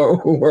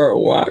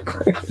worldwide.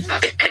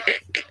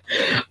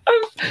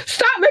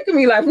 Stop making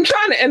me laugh. I'm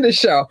trying to end the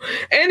show.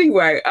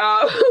 Anyway,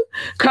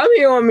 come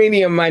here on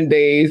Media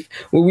Mondays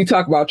where we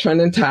talk about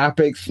trending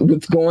topics,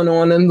 what's going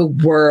on in the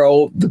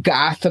world, the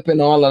gossip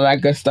and all of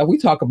that good stuff. We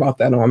talk about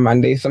that on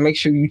Monday. So make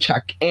sure you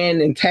check in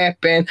and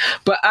tap in.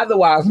 But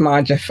otherwise,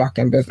 mind your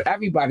fucking business.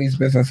 Everybody's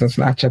business is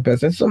not your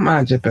business. So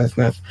mind your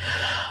business.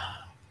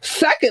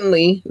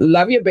 Secondly,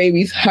 love your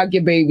babies, hug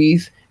your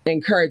babies,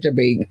 encourage your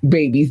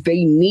babies.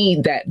 They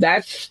need that.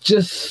 That's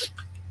just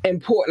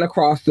important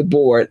across the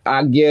board.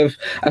 I give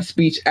a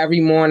speech every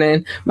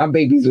morning. My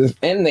babies was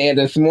in there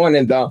this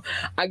morning though.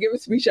 I give a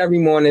speech every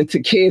morning to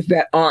kids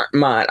that aren't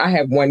mine. I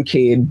have one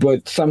kid,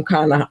 but some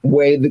kind of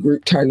way the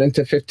group turned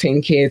into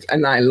 15 kids,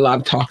 and I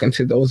love talking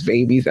to those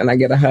babies, and I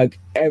get a hug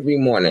every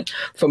morning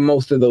for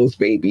most of those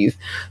babies.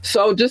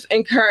 So just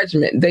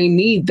encouragement. They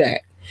need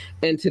that.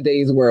 In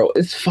today's world,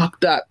 it's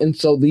fucked up, and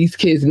so these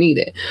kids need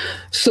it.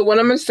 So what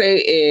I'm gonna say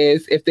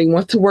is, if they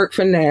want to work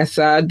for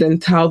NASA, then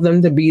tell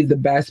them to be the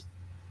best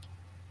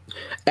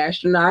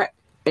astronaut,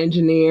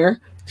 engineer,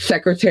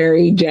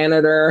 secretary,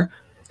 janitor,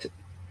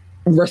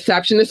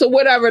 receptionist, or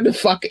whatever the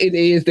fuck it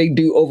is they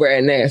do over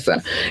at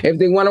NASA. If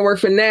they want to work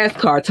for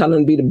NASCAR, tell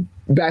them to be the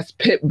best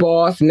pit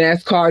boss,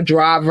 NASCAR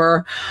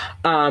driver,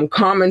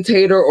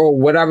 commentator, or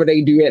whatever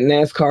they do at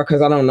NASCAR,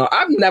 because I don't know.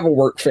 I've never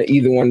worked for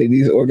either one of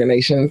these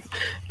organizations.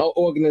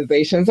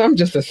 I'm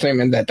just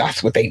assuming that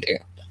that's what they do.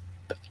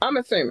 I'm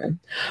assuming.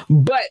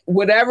 But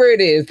whatever it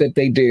is that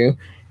they do,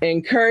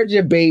 encourage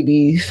your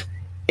babies,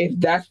 if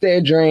that's their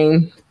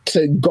dream,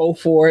 to go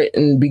for it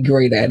and be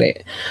great at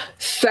it.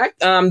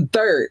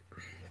 Third,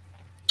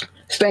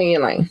 stay in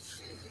your lane.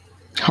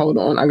 Hold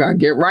on, I gotta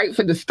get right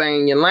for the stay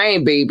in your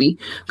lane, baby,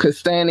 because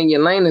staying in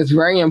your lane is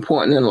very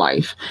important in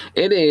life.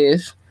 It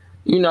is.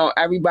 You know,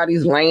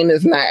 everybody's lane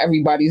is not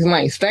everybody's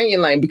lane. Stay in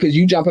your lane, because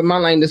you jump in my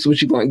lane, this is what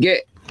you're gonna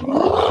get.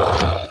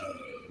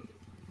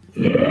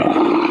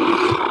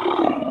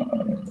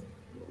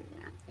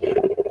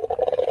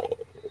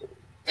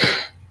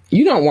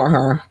 You don't want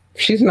her.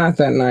 She's not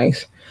that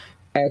nice,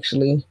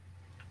 actually.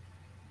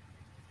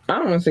 I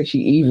don't want to say she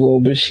evil,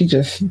 but she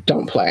just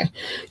don't play.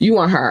 You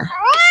want her.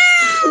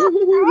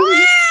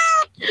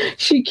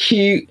 She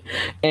cute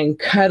and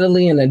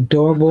cuddly and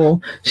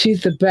adorable.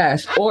 She's the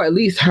best, or at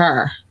least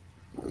her.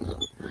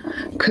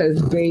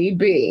 Because,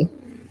 baby,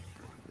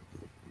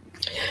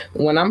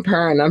 when I'm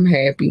purring, I'm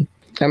happy.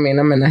 I mean,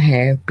 I'm in a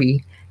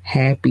happy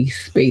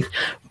space.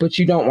 But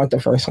you don't want the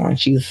first one.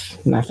 She's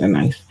not that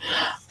nice.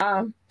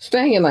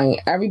 Stay in your lane.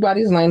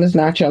 Everybody's lane is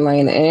not your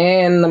lane.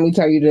 And let me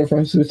tell you the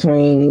difference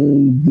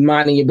between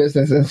minding your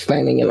business and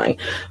staying in your lane.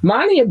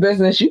 Minding your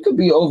business, you could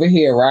be over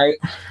here, right?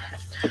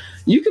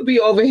 You could be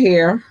over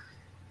here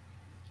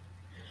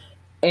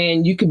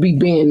and you could be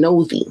being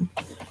nosy.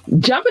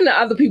 Jumping to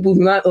other people's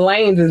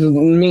lanes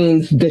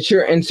means that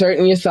you're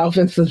inserting yourself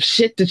in some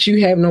shit that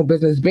you have no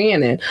business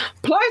being in.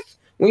 Plus,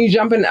 when you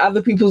jump into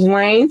other people's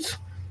lanes,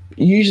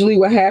 usually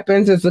what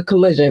happens is a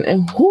collision.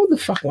 And who the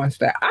fuck wants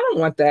that? I don't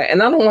want that.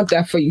 And I don't want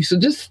that for you. So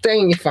just stay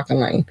in your fucking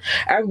lane.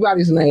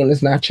 Everybody's lane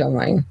is not your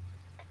lane.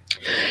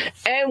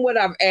 And what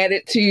I've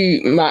added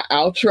to my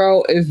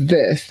outro is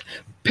this.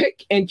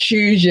 Pick and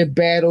choose your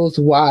battles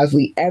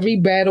wisely. Every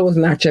battle is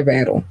not your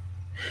battle.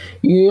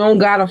 You don't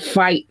gotta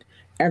fight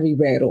every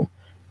battle.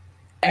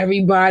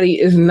 Everybody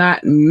is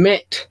not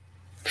meant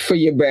for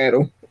your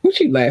battle. What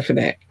you laughing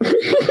at?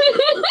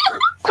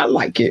 I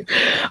like it.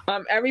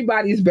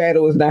 Everybody's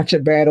battle is not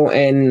your battle,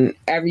 and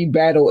every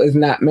battle is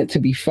not meant to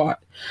be fought.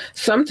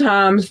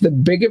 Sometimes the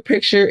bigger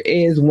picture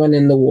is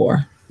winning the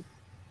war.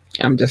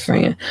 I'm just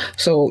saying.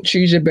 So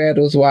choose your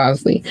battles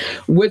wisely.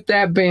 With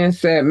that being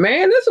said,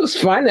 man, this was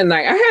fun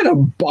tonight. I had a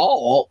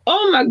ball.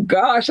 Oh my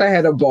gosh, I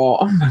had a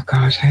ball.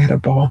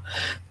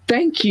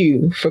 Thank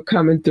you for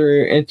coming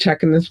through and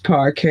checking this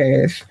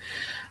podcast.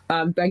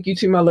 Thank you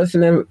to my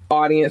listening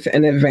audience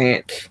in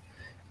advance.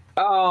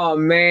 Oh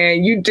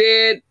man, you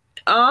did.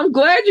 I'm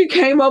glad you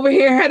came over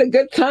here and had a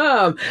good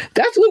time.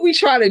 That's what we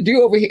try to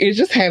do over here, is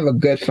just have a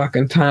good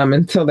fucking time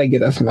until they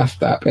get us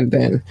messed up, and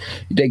then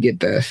they get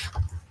this.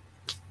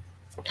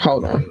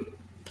 Hold on.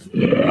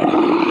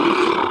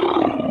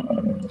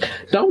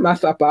 Don't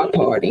mess up our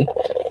party.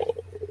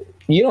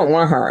 You don't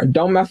want her.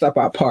 Don't mess up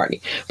our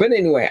party. But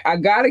anyway, I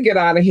got to get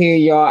out of here,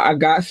 y'all. I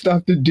got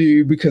stuff to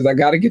do because I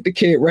got to get the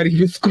kid ready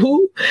for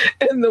school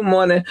in the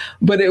morning.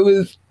 But it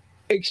was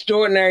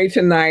extraordinary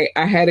tonight.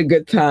 I had a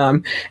good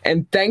time.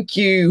 And thank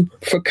you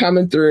for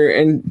coming through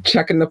and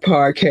checking the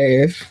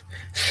podcast.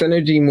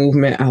 Synergy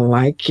Movement. I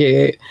like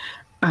it.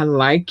 I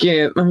like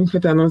it. Let me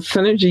put that on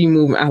Synergy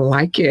Movement. I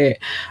like it.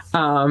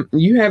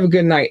 You have a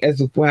good night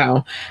as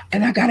well.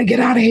 And I got to get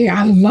out of here.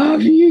 I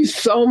love you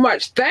so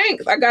much.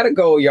 Thanks. I got to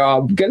go,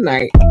 y'all. Good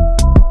night.